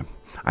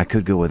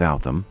could go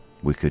without them.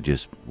 We could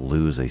just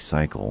lose a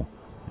cycle,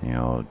 you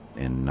know,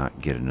 and not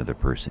get another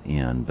person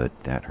in,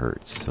 but that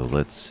hurts. So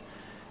let's...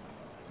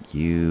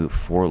 You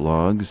 4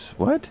 logs.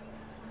 What?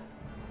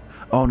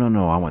 Oh,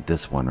 no, I want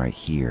this one right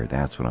here.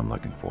 That's what I'm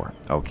looking for.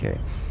 Okay.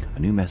 A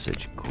new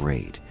message.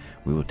 Great.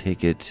 We will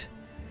take it.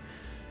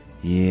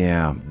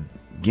 Yeah.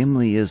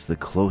 Gimli is the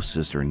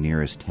closest or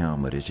nearest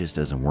town, but it just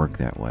doesn't work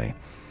that way.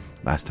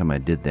 Last time I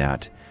did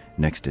that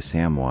next to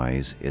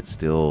Samwise, it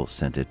still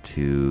sent it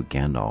to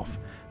Gandalf.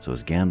 So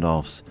it's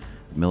Gandalf's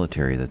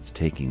military that's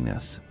taking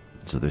this.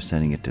 So they're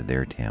sending it to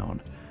their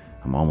town.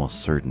 I'm almost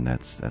certain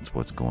that's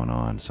what's going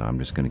on. So I'm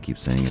just going to keep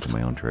sending it to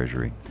my own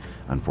treasury.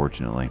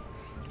 Unfortunately,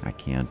 I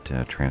can't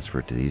transfer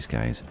it to these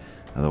guys.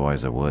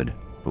 Otherwise, I would.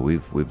 But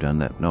we've done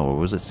that. No,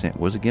 was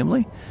it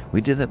Gimli?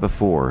 We did that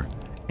before,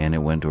 and it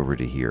went over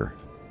to here.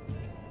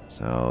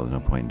 So there's no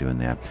point in doing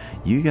that.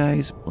 You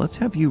guys, let's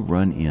have you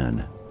run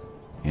in.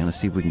 And let's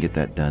see if we can get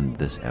that done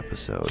this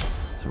episode.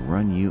 So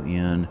run you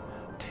in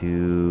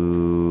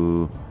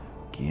to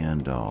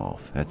Gandalf.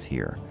 That's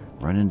here.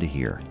 Run into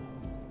here.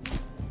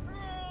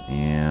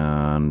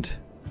 And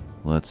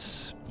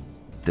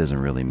doesn't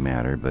really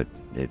matter, but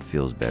it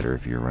feels better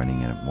if you're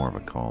running in more of a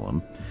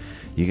column.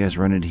 You guys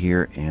run into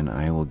here, and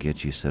I will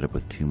get you set up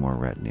with 2 more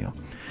retinue.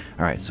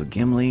 Alright, so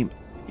Gimli,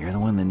 you're the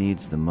one that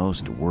needs the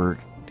most work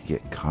to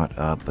get caught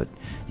up, but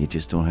you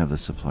just don't have the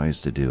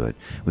supplies to do it.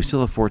 We still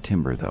have 4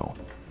 timber, though.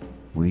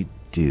 We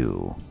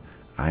do.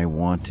 I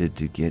wanted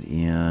to get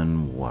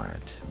in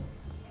what?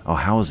 Oh,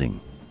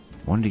 housing.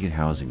 Wanted to get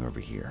housing over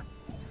here.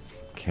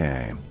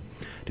 Okay.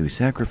 Do we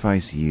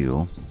sacrifice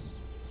you?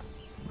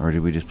 Or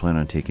do we just plan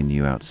on taking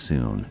you out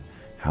soon?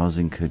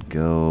 Housing could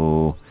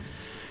go...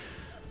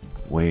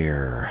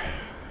 Where?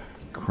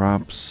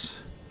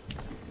 Crops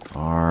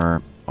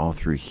are all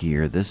through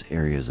here. This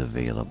area is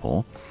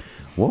available.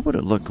 What would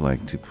it look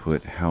like to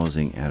put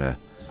housing at a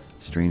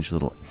strange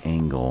little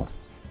angle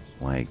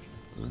like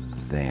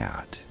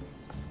that?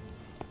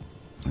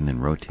 And then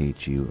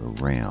rotate you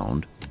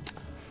around.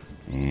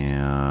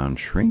 And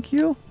shrink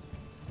you?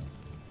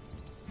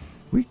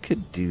 We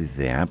could do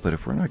that, but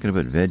if we're not going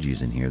to put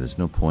veggies in here, there's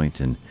no point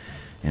in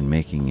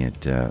making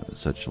it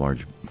such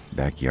large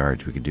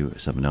backyards. We could do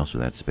something else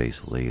with that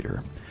space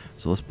later.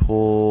 So let's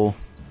pull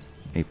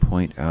a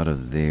point out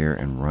of there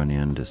and run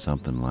into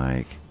something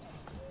like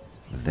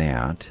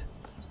that.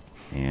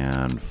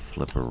 And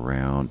flip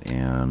around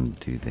and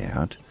do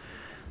that.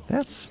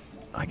 That's,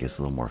 I guess,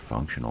 a little more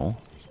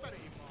functional.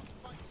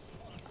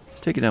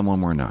 Let's take it down 1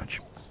 more notch.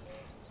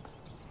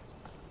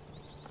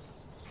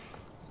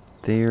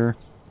 There.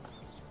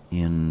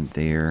 In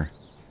there.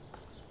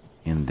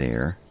 In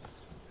there.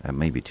 That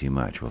may be too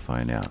much. We'll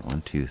find out.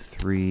 1, 2,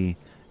 3,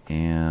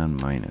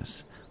 and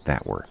minus.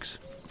 That works.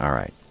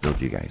 Alright,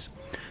 build you guys.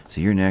 So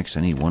you're next.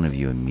 I need 1 of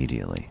you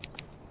immediately.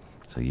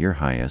 So you're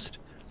highest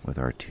with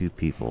our 2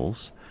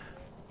 peoples.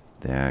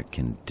 That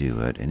can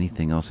do it.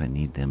 Anything else I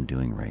need them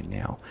doing right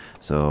now?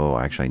 So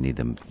actually I need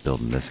them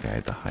building this guy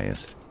at the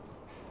highest.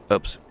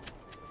 Oops.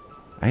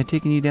 I had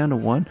taken you down to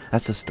 1?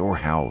 That's the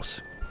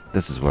storehouse.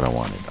 This is what I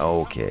wanted.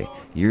 Okay.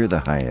 You're the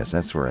highest.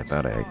 That's where I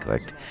thought I had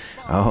clicked.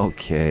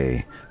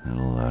 Okay.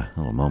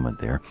 Little moment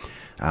there.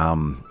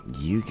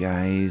 You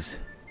guys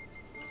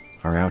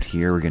are out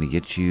here. We're going to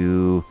get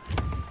you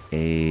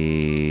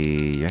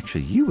a...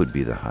 Actually, you would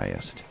be the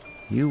highest.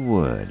 You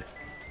would.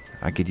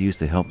 I could use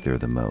the help there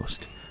the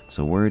most.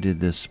 So where did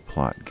this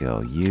plot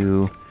go?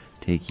 You,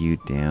 take you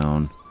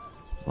down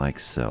like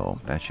so.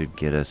 That should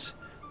get us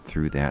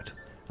through that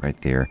right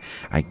there.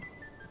 There's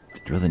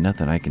really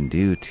nothing I can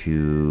do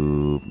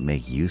to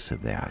make use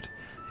of that.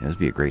 This would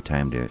be a great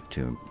time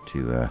to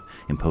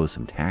impose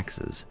some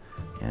taxes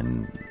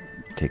and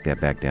take that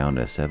back down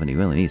to 70.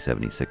 We only need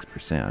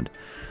 76%.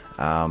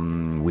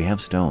 We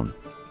have stone.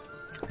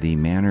 The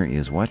manor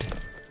is what?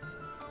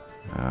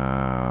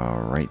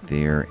 Right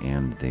there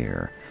and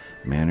there.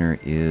 Manor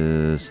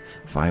is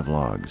 5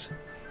 logs.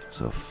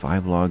 So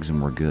 5 logs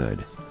and we're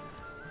good.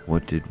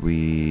 What did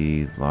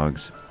we...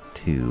 logs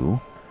 2.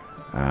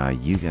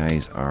 You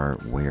guys are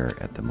where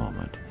at the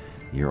moment?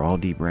 You're all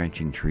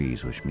debranching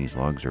trees, which means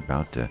logs are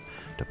about to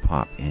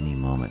pop any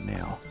moment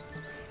now.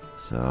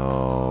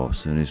 So as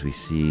soon as we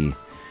see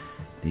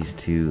these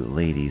 2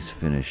 ladies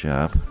finish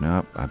up...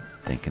 Nope, I'm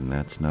thinking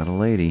that's not a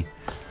lady.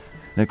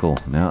 Nickel,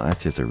 no,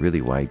 that's just a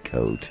really wide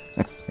coat.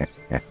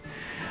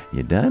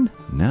 You done?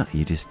 No,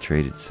 you just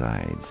traded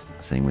sides.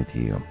 Same with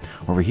you.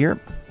 Over here,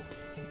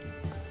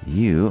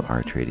 you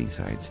are trading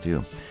sides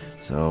too.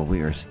 So we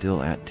are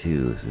still at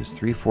 2. So there's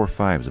 3, 4,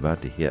 5 is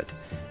about to hit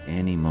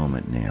any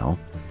moment now.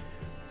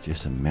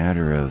 Just a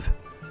matter of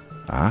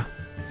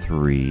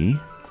 3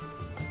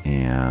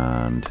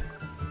 and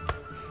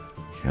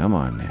come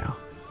on now.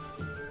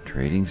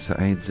 Trading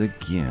sides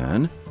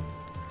again.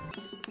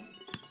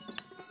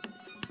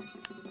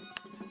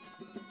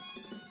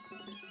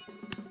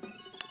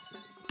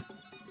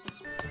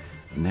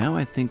 Now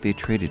I think they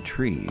traded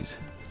trees.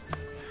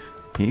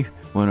 He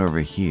went over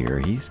here.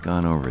 He's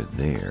gone over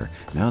there.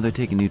 Now they're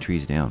taking new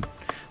trees down.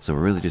 So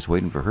we're really just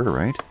waiting for her,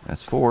 right?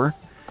 That's 4.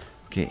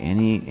 Okay,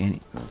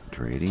 any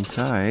trading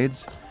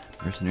sides.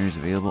 Mercenaries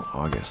available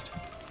August.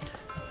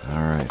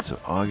 Alright, so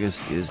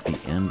August is the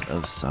end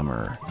of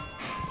summer.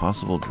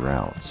 Possible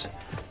droughts.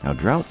 Now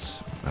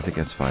droughts, I think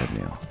that's 5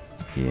 now.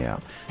 Yeah.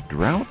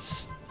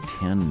 Droughts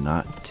tend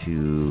not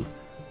to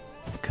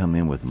come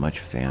in with much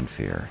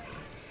fanfare.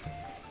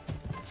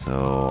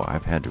 So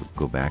I've had to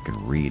go back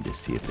and read to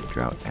see if the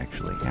drought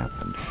actually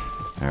happened.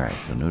 Alright,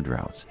 so no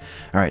droughts.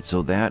 Alright,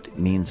 so that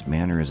means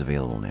manor is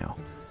available now.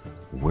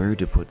 Where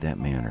to put that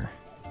manor?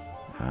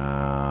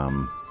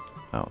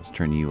 Oh, let's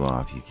turn you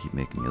off. You keep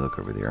making me look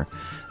over there.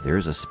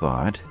 There's a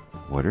spot.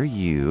 What are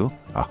you?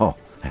 Oh,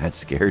 that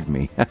scared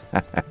me.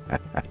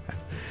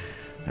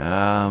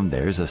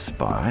 There's a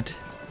spot.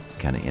 It's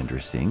kind of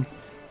interesting.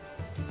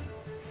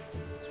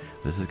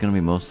 This is going to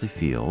be mostly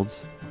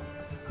fields.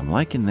 I'm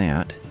liking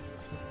that.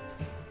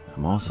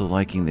 I'm also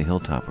liking the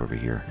hilltop over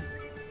here.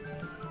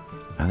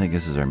 I think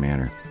this is our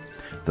manor.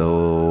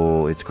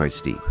 Though it's quite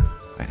steep.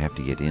 I'd have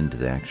to get into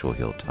the actual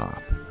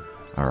hilltop.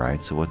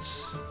 Alright, so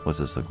what's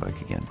this look like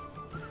again?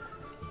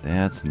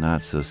 That's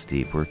not so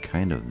steep. We're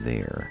kind of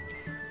there.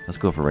 Let's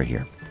go for right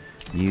here.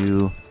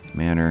 You,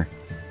 manor,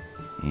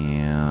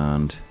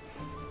 and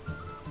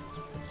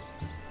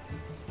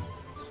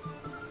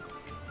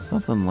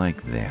something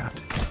like that.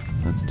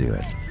 Let's do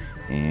it.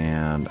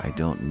 And I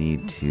don't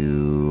need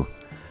to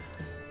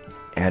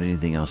add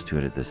anything else to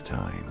it at this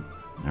time.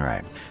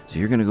 Alright, so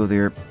you're going to go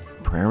there.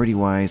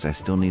 Priority-wise, I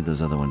still need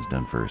those other ones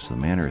done first. So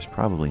the manor is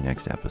probably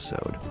next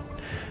episode.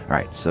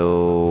 Alright,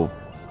 so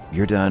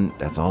you're done.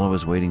 That's all I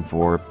was waiting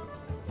for.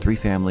 3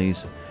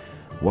 families.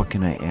 What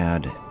can I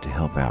add to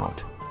help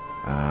out?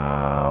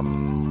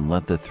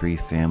 Let the 3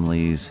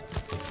 families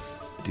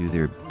do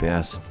their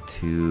best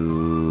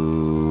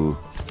to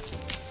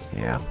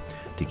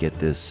get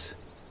this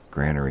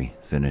granary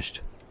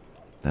finished.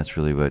 That's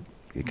really what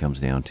it comes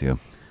down to.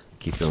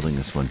 Keep building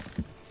this one.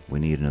 We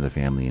need another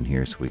family in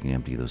here so we can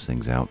empty those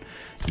things out.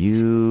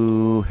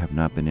 You have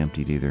not been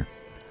emptied either.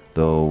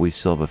 Though we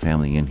still have a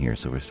family in here,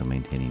 so we're still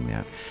maintaining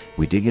that.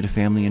 We did get a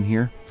family in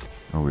here.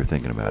 Or we were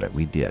thinking about it.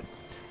 We did.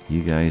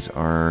 You guys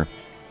are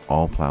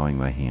all plowing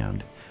my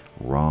hand.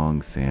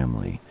 Wrong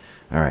family.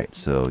 Alright,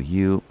 so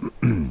you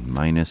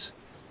minus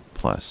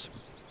plus.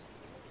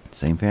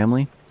 Same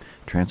family?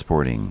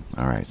 Transporting.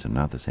 Alright, so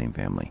not the same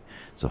family.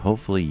 So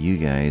hopefully you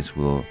guys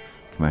will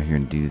come out here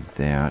and do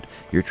that.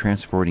 You're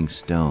transporting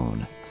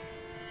stone.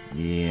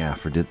 Yeah,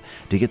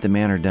 to get the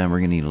manor done, we're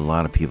going to need a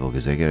lot of people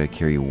because they got to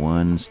carry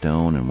 1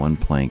 stone and 1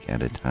 plank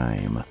at a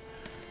time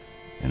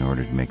in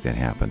order to make that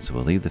happen. So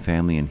we'll leave the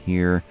family in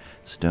here.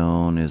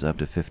 Stone is up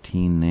to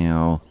 15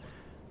 now,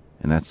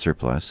 and that's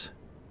surplus.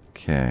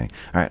 Okay.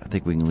 All right, I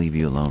think we can leave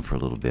you alone for a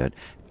little bit.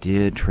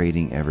 Did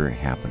trading ever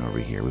happen over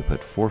here? We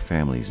put 4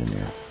 families in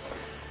there.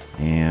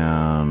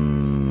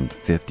 And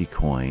 50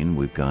 coin.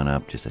 We've gone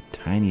up just a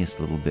tiniest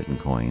little bit in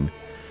coin.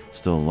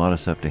 Still a lot of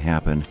stuff to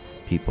happen.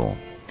 People.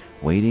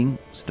 Waiting,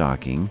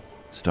 stocking,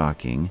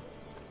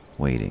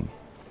 waiting.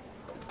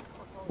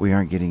 We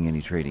aren't getting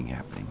any trading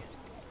happening.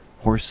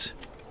 Horse,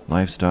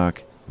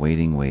 livestock,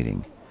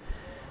 waiting.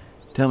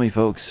 Tell me,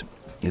 folks,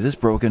 is this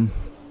broken?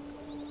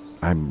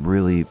 I'm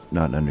really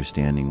not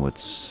understanding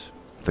what's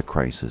the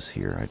crisis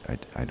here.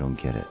 I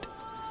don't get it.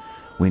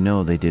 We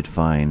know they did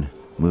find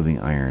moving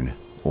iron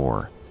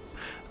ore,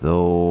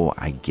 though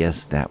I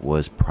guess that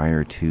was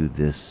prior to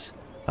this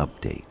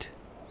update.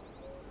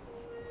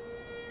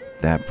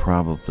 That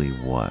probably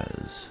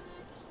was.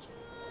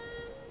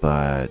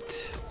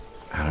 But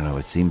I don't know,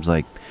 it seems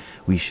like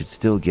we should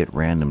still get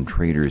random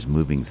traders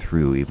moving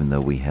through even though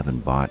we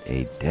haven't bought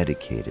a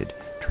dedicated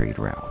trade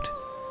route.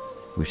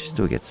 We should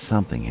still get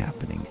something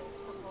happening.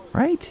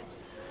 Right?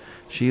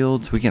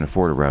 Shields, we can't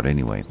afford a route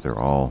anyway. They're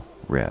all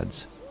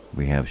reds.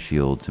 We have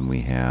shields and we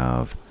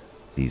have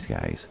these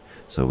guys.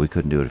 So we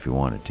couldn't do it if we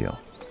wanted to.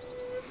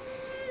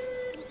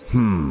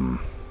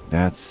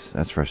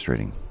 That's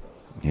frustrating.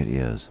 It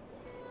is.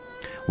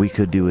 We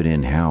could do it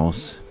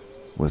in-house,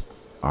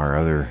 our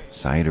other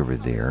side over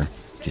there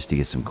just to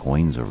get some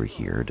coins over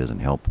here. It doesn't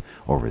help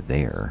over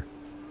there.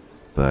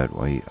 But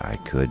I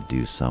could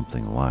do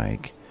something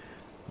like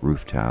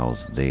roof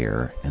tiles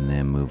there and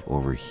then move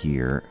over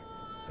here.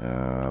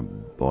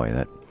 Boy,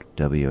 that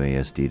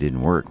WASD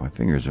didn't work. My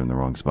fingers are in the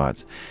wrong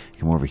spots.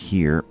 Come over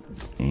here,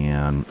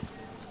 and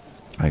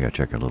I gotta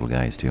check our little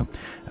guys too.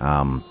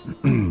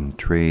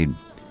 Trade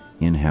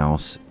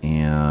in-house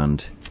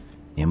and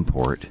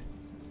import,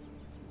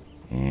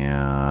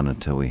 and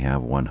until we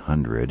have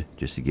 100,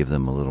 just to give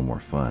them a little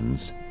more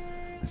funds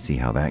and see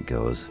how that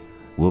goes.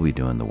 We'll be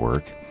doing the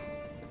work,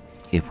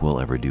 if we'll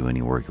ever do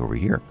any work over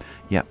here.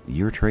 Yeah,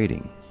 you're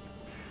trading.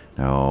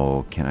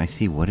 Now, can I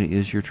see what it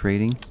is you're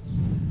trading?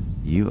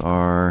 You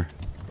are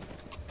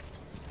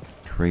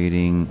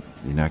trading.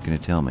 You're not going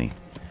to tell me.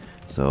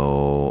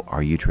 So,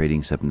 are you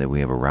trading something that we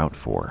have a route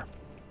for?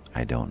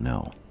 I don't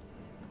know.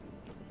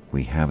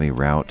 We have a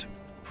route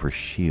for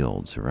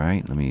shields,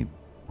 right?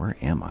 Where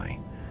am I?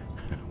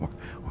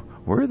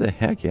 Where the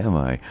heck am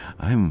I?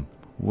 I'm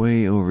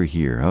way over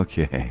here.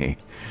 Okay.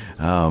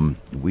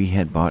 We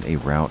had bought a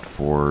route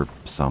for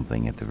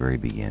something at the very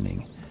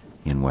beginning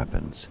in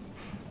weapons.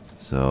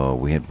 So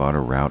we had bought a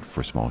route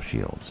for small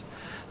shields.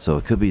 So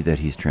it could be that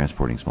he's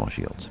transporting small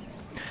shields.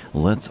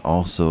 Let's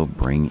also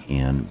bring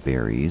in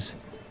berries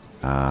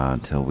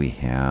until we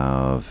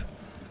have,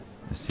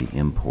 let's see,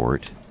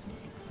 import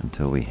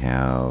until we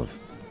have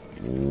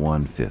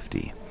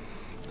 150.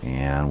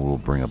 And we'll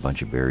bring a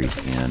bunch of berries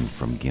in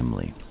from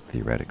Gimli,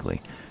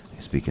 theoretically.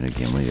 Speaking of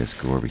Gimli, let's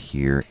go over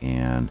here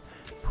and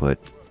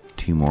put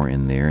 2 more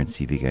in there and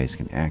see if you guys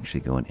can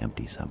actually go and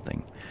empty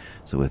something.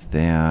 So with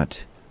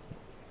that,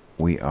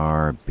 we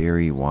are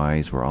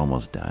berry-wise, we're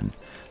almost done.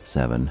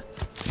 7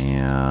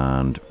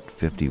 and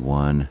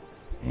 51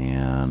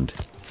 and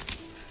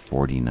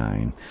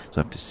 49.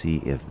 So I have to see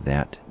if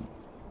that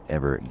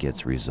ever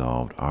gets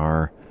resolved.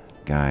 Our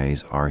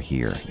guys are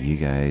here. You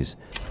guys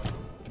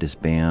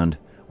disband.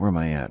 Where am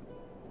I at?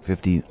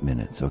 50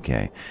 minutes.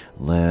 Okay.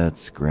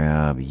 Let's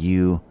grab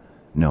you.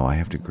 No, I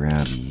have to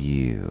grab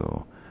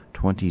you.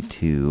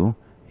 22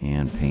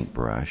 and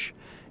paintbrush.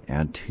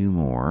 Add 2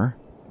 more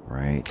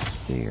right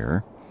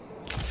there.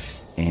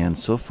 And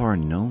so far,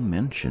 no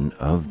mention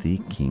of the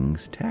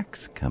King's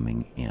tax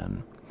coming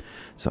in.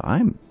 So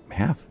I'm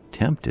half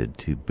tempted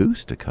to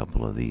boost a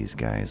couple of these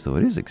guys, though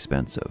it is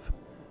expensive.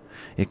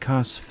 It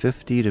costs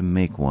 50 to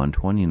make one,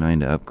 29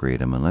 to upgrade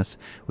them, unless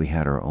we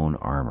had our own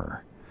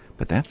armor.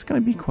 But that's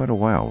going to be quite a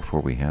while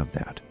before we have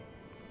that.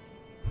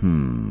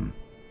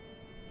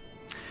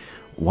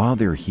 While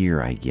they're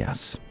here, I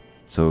guess.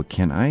 So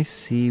can I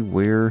see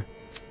where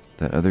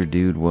that other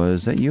dude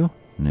was? Is that you?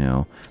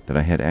 No. That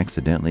I had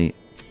accidentally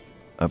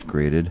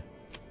upgraded?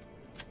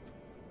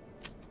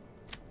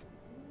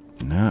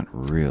 Not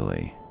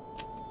really.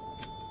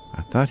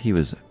 I thought he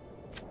was...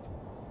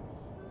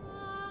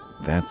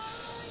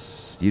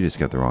 That's... You just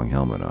got the wrong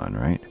helmet on,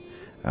 right?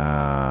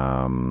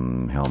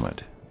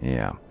 Helmet.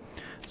 Yeah.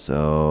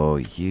 So,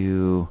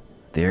 you...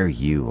 There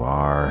you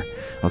are.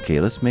 Okay,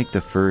 let's make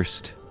the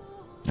first...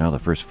 Now the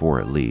first 4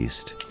 at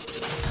least.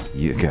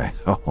 You guys...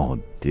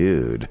 Oh,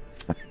 dude.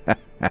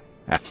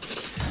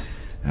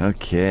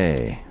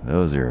 Okay.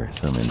 Those are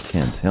some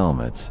intense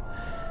helmets.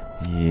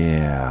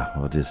 Yeah.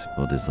 We'll just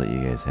let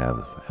you guys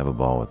have a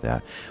ball with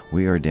that.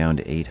 We are down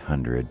to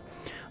 800.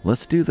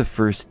 Let's do the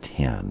first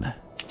 10.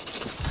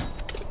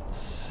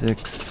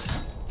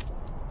 6...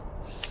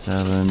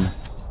 7...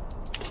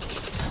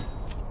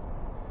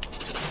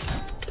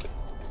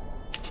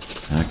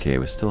 Okay,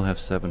 we still have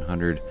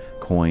 700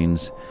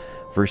 coins.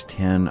 First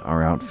 10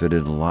 are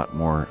outfitted a lot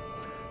more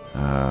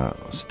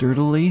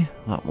sturdily,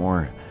 a lot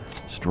more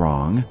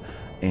strong,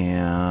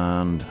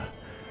 and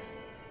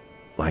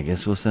I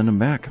guess we'll send them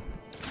back.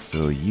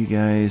 So you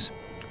guys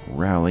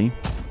rally,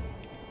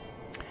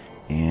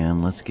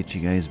 and let's get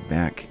you guys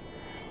back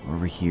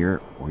over here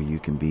where you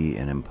can be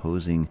an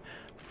imposing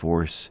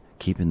force,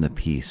 keeping the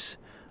peace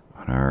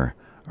on our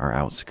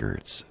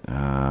outskirts.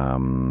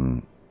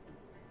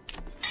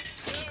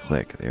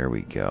 Click. There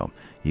we go.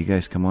 You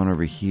guys come on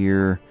over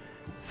here.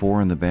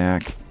 4 in the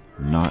back,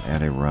 not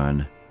at a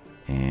run.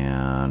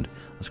 And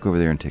let's go over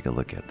there and take a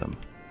look at them.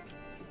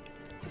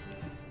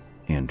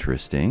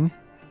 Interesting.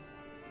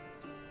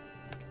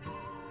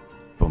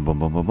 Boom, boom,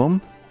 boom, boom,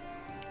 boom.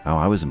 Oh,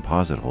 I was in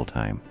pause that whole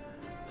time.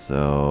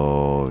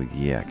 So,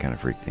 yeah, kind of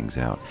freaked things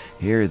out.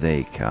 Here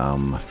they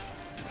come.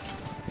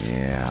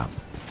 Yeah.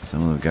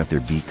 Some of them got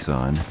their beaks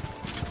on.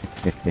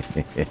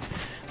 The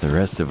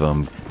rest of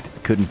them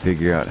couldn't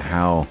figure out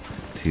how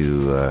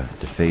to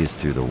phase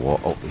through the wall.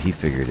 Oh, he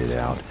figured it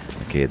out.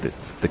 Okay,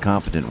 the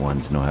competent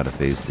ones know how to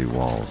phase through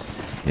walls.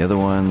 The other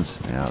ones,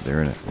 now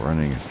they're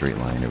running a straight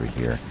line over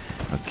here.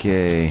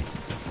 Okay,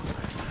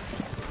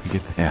 look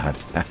at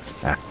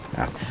that.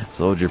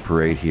 Soldier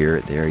parade here.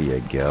 There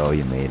you go.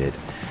 You made it.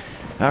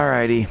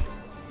 Alrighty.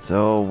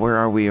 So where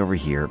are we over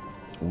here?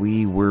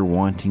 We were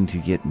wanting to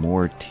get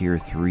more tier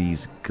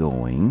 3s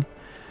going.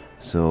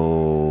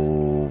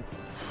 So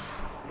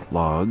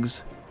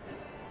logs.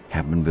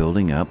 have been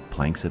building up.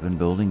 Planks have been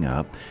building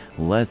up.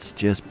 Let's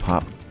just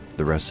pop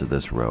the rest of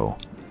this row.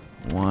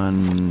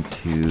 1,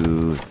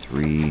 2,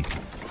 3,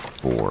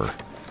 4.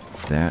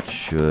 That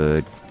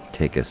should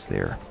take us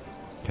there.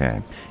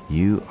 Okay.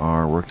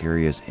 Work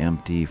area is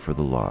empty for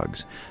the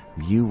logs.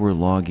 You were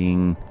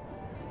logging.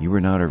 You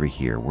were not over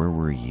here. Where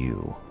were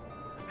you?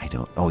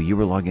 Oh, you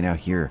were logging out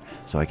here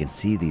so I can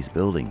see these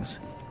buildings.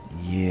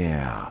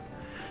 Yeah.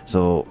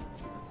 So,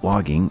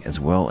 logging, as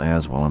well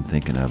as, while I'm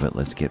thinking of it,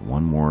 let's get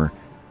one more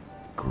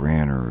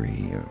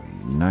granary.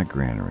 Not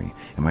granary.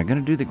 Am I going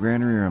to do the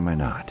granary or am I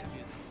not?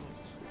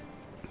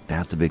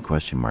 That's a big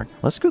question mark.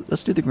 Let's do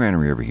the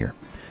granary over here.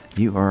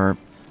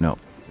 No,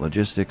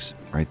 logistics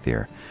right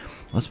there.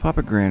 Let's pop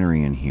a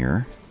granary in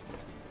here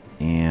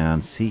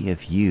and see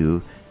if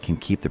you can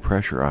keep the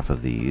pressure off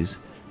of these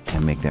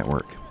and make that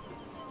work.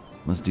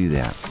 Let's do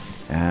that.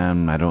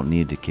 And I don't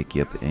need to kick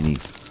you up at any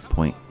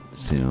point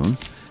soon.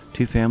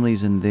 2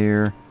 families in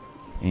there,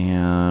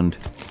 and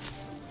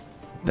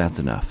that's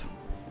enough.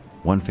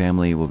 1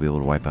 family will be able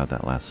to wipe out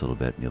that last little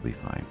bit and you'll be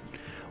fine.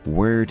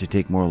 Where to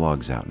take more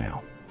logs out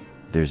now?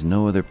 There's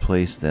no other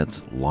place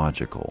that's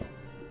logical.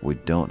 We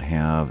don't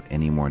have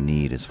any more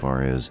need as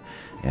far as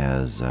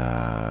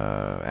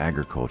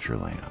agriculture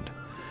land.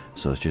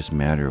 So it's just a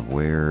matter of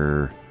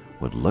where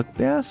would look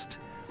best,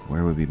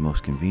 where would be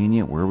most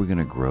convenient, where are we going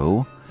to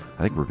grow.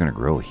 I think we're going to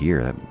grow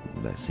here.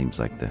 That seems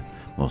like the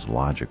most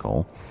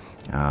logical.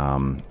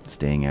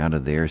 Staying out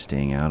of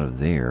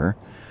there.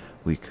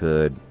 We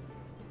could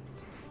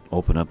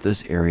open up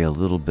this area a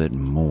little bit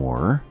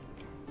more.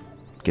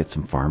 Get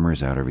some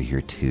farmers out over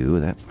here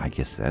too. I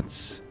guess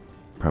that's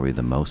probably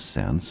the most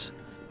sense.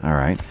 All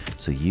right,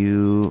 so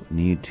you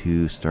need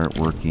to start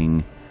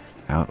working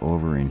out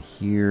over in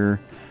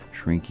here.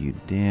 Shrink you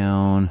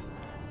down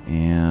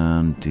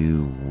and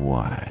do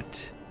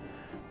what?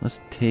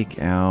 Let's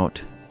take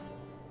out.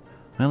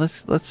 Well,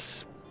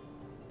 let's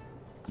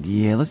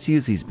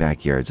use these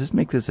backyards. Let's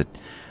make this a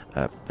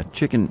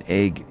chicken,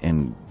 egg,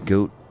 and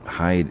goat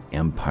hide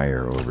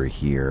empire over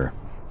here.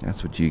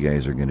 That's what you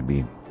guys are going to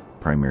be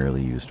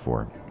primarily used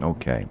for.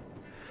 Okay.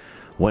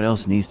 What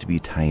else needs to be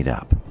tied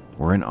up?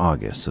 We're in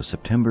August, so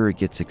September it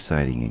gets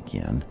exciting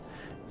again.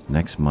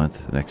 Next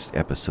month, the next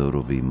episode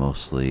will be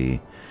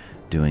mostly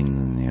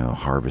doing,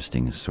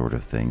 harvesting sort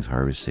of things.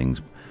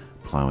 Harvestings,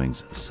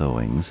 plowings,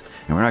 sowings.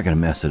 And we're not going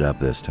to mess it up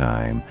this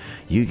time.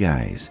 You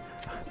guys,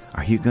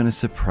 are you going to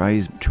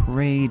surprise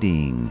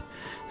trading?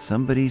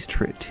 Somebody's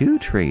 2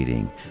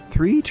 trading,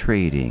 3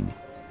 trading.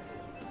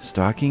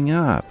 Stocking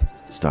up,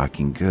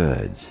 stocking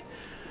goods.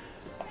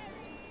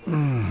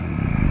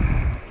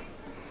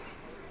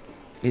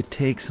 It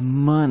takes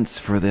months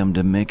for them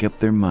to make up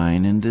their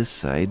mind and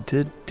decide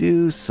to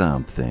do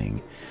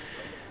something.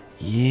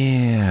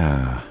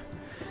 Yeah.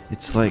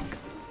 It's like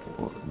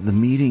the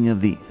meeting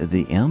of the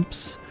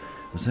imps.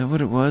 Was that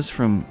what it was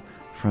from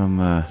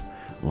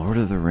Lord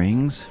of the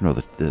Rings? No,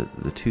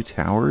 the 2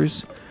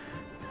 towers?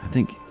 I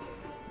think,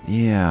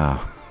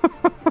 yeah.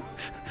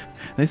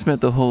 They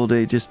spent the whole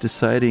day just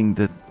deciding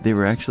that they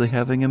were actually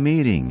having a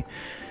meeting.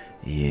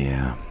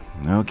 Yeah.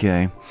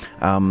 Okay.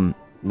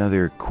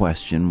 Another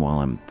question while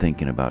I'm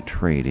thinking about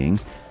trading.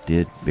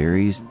 Did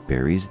berries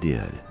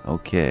did.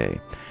 Okay.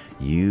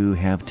 You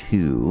have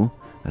 2.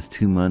 That's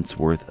 2 months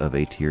worth of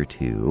a tier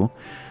 2.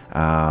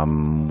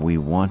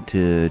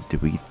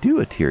 Did we do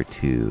a tier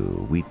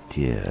 2? We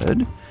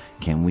did.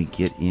 Can we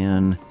get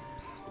in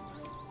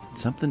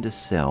something to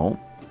sell?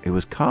 It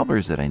was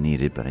cobblers that I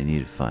needed, but I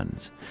needed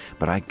funds.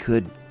 But I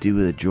could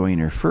do a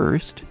joiner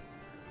first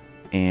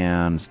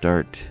and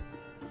start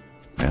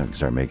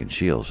making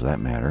shields for that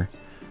matter.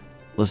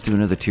 Let's do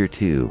another tier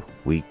 2.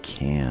 We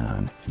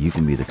can. You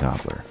can be the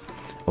cobbler.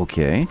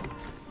 Okay.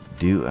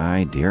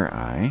 Dare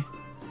I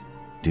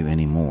do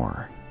any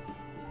more?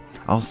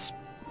 What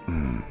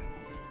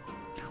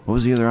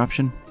was the other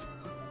option?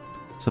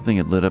 Something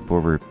had lit up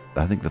over,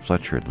 I think the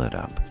Fletcher had lit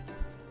up.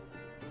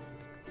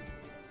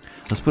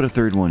 Let's put a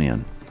 3rd one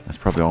in. That's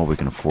probably all we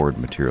can afford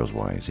materials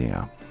wise.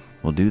 Yeah.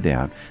 We'll do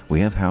that. We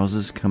have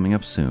houses coming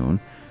up soon.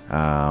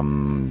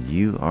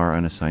 You are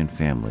unassigned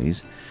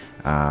families.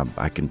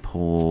 I can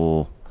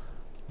pull.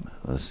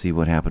 Let's see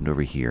what happened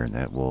over here, and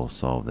that will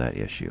solve that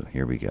issue.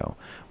 Here we go.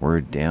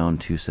 We're down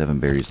to 7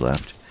 berries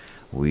left.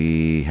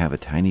 We have a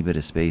tiny bit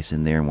of space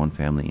in there and 1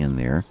 family in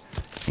there,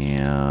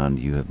 and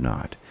you have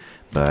not.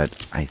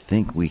 But I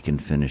think we can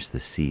finish the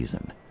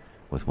season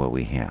with what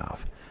we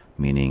have,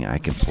 meaning I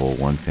can pull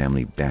 1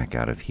 family back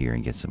out of here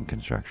and get some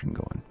construction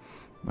going.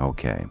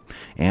 Okay,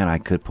 and I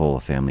could pull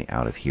a family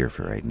out of here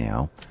for right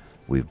now.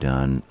 We've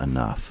done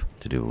enough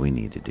to do what we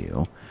need to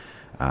do,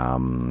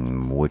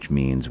 which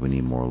means we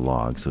need more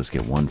logs. So let's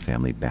get 1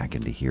 family back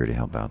into here to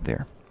help out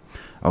there.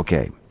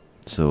 Okay,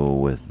 so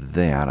with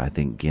that, I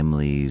think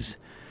Gimli's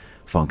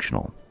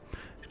functional.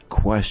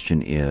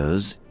 Question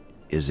is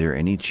there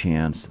any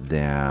chance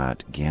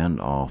that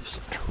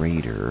Gandalf's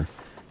trader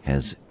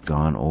has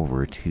gone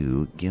over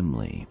to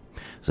Gimli?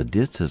 So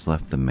Ditz has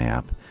left the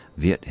map,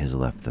 Viet has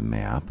left the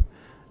map,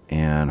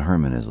 and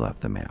Herman has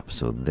left the map.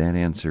 So that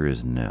answer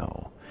is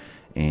no.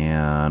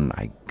 And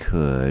I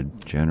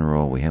could,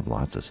 general, we have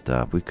lots of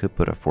stuff. We could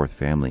put a 4th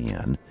family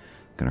in.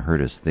 Going to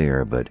hurt us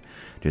there, but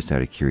just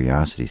out of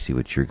curiosity, see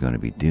what you're going to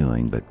be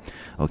doing. But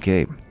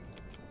okay,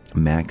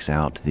 max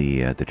out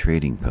the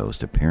trading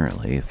post,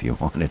 apparently, if you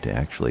want it to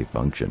actually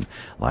function.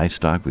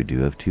 Livestock, we do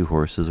have 2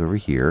 horses over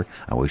here.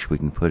 I wish we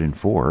can put in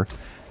 4.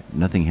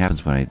 Nothing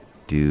happens when I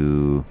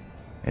do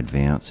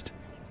advanced.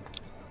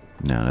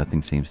 No,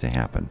 nothing seems to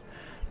happen.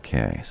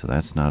 Okay, so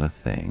that's not a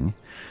thing.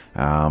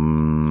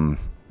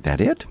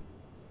 That it?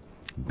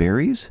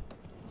 Berries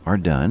are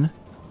done.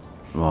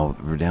 Well,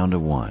 we're down to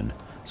 1.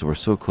 So we're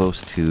so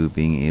close to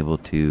being able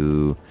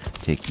to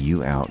take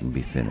you out and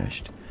be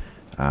finished.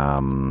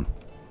 You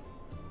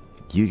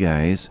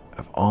guys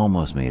have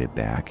almost made it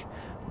back.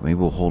 Maybe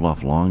we'll hold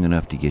off long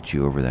enough to get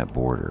you over that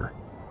border.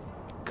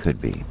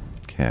 Could be.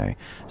 Okay.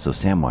 So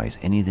Samwise,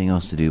 anything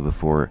else to do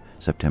before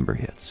September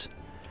hits?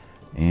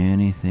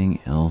 Anything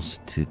else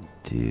to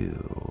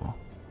do?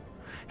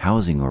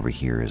 Housing over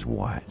here is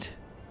what?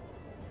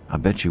 I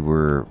bet you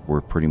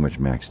we're pretty much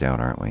maxed out,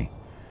 aren't we?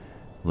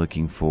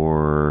 Looking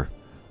for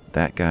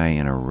that guy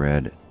in a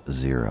red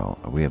 0.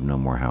 We have no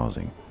more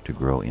housing to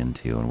grow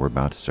into, and we're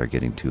about to start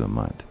getting 2 a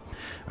month.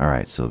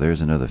 Alright, so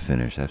there's another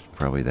finish. That's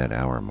probably that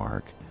hour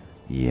mark.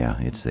 Yeah,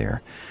 it's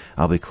there.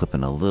 I'll be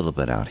clipping a little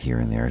bit out here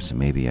and there, so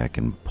maybe I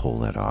can pull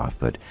that off,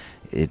 but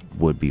it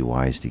would be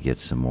wise to get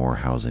some more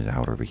houses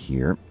out over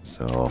here.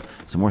 So,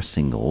 some more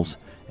singles,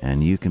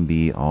 and you can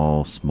be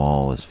all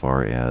small as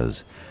far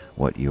as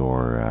what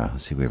your,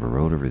 let's see, we have a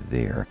road over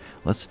there.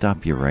 Let's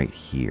stop you right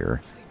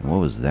here. And what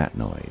was that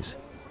noise?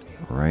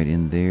 Right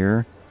in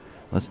there.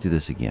 Let's do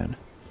this again.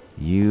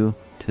 You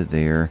to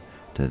there,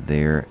 to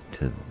there,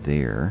 to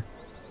there.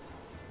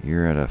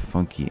 You're at a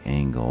funky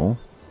angle.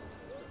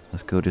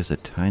 Let's go just a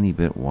tiny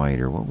bit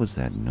wider. What was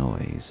that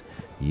noise?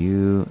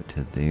 You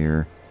to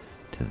there,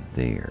 to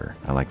there.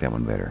 I like that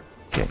one better.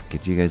 Okay,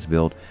 get you guys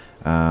built.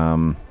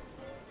 Oh,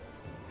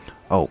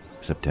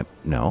 September.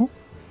 No.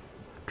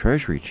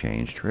 Treasury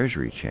change,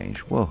 treasury change.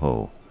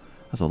 Whoa,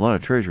 that's a lot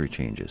of treasury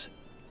changes.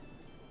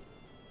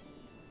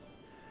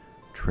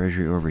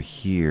 Treasury over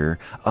here.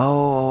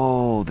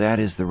 Oh, that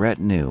is the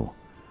retinue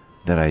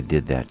that I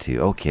did that to.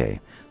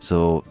 Okay,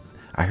 so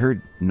I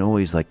heard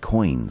noise like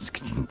coins.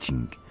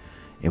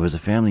 It was a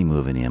family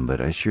moving in, but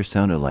it sure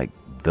sounded like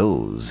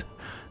those.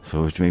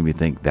 So which made me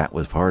think that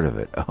was part of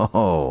it.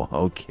 Oh,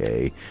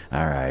 okay.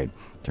 All right.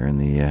 Turn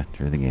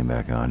the game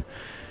back on.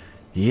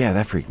 Yeah,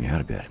 that freaked me out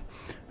a bit.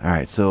 All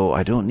right, so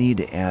I don't need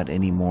to add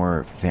any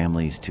more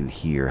families to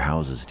here,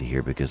 houses to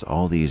here, because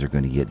all these are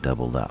going to get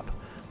doubled up.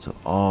 So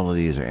all of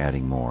these are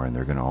adding more, and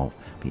they're going to all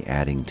be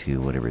adding to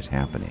whatever's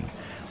happening,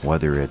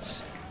 whether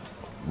it's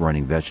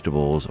running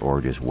vegetables or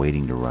just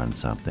waiting to run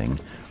something,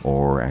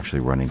 or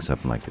actually running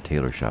something like the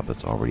tailor shop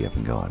that's already up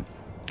and going.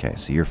 Okay,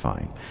 so you're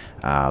fine.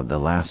 The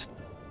last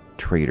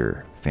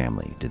trader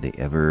family, did they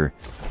ever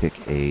pick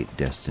a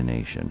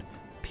destination?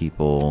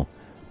 People,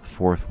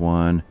 4th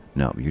one.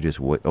 No, you're just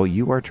oh,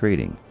 you are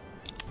trading.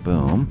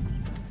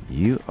 Boom.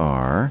 You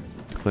are.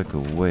 Click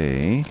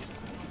away.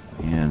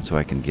 And so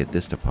I can get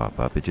this to pop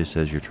up. It just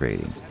says you're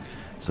trading.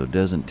 So it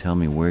doesn't tell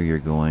me where you're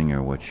going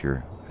or what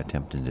you're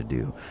attempting to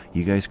do.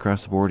 You guys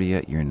cross the border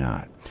yet? You're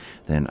not.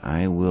 Then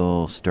I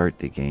will start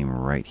the game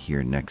right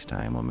here next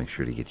time. I'll make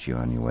sure to get you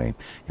on your way,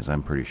 because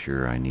I'm pretty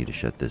sure I need to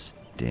shut this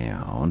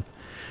down.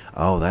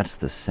 Oh, that's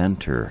the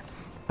center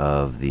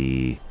of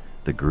the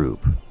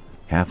group.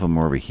 Half of them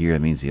are over here. That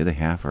means the other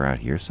half are out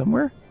here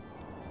somewhere?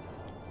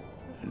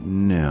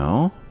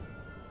 No.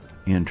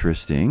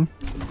 Interesting.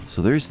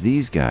 So there's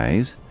these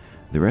guys.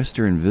 The rest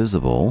are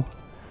invisible.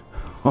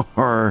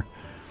 or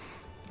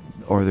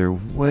they're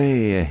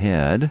way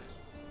ahead.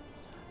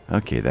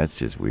 Okay, that's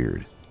just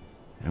weird.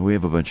 And we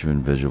have a bunch of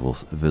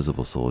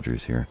invisible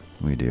soldiers here.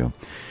 We do.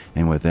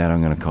 And with that,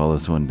 I'm going to call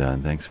this one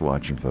done. Thanks for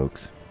watching,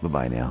 folks.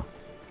 Bye-bye now.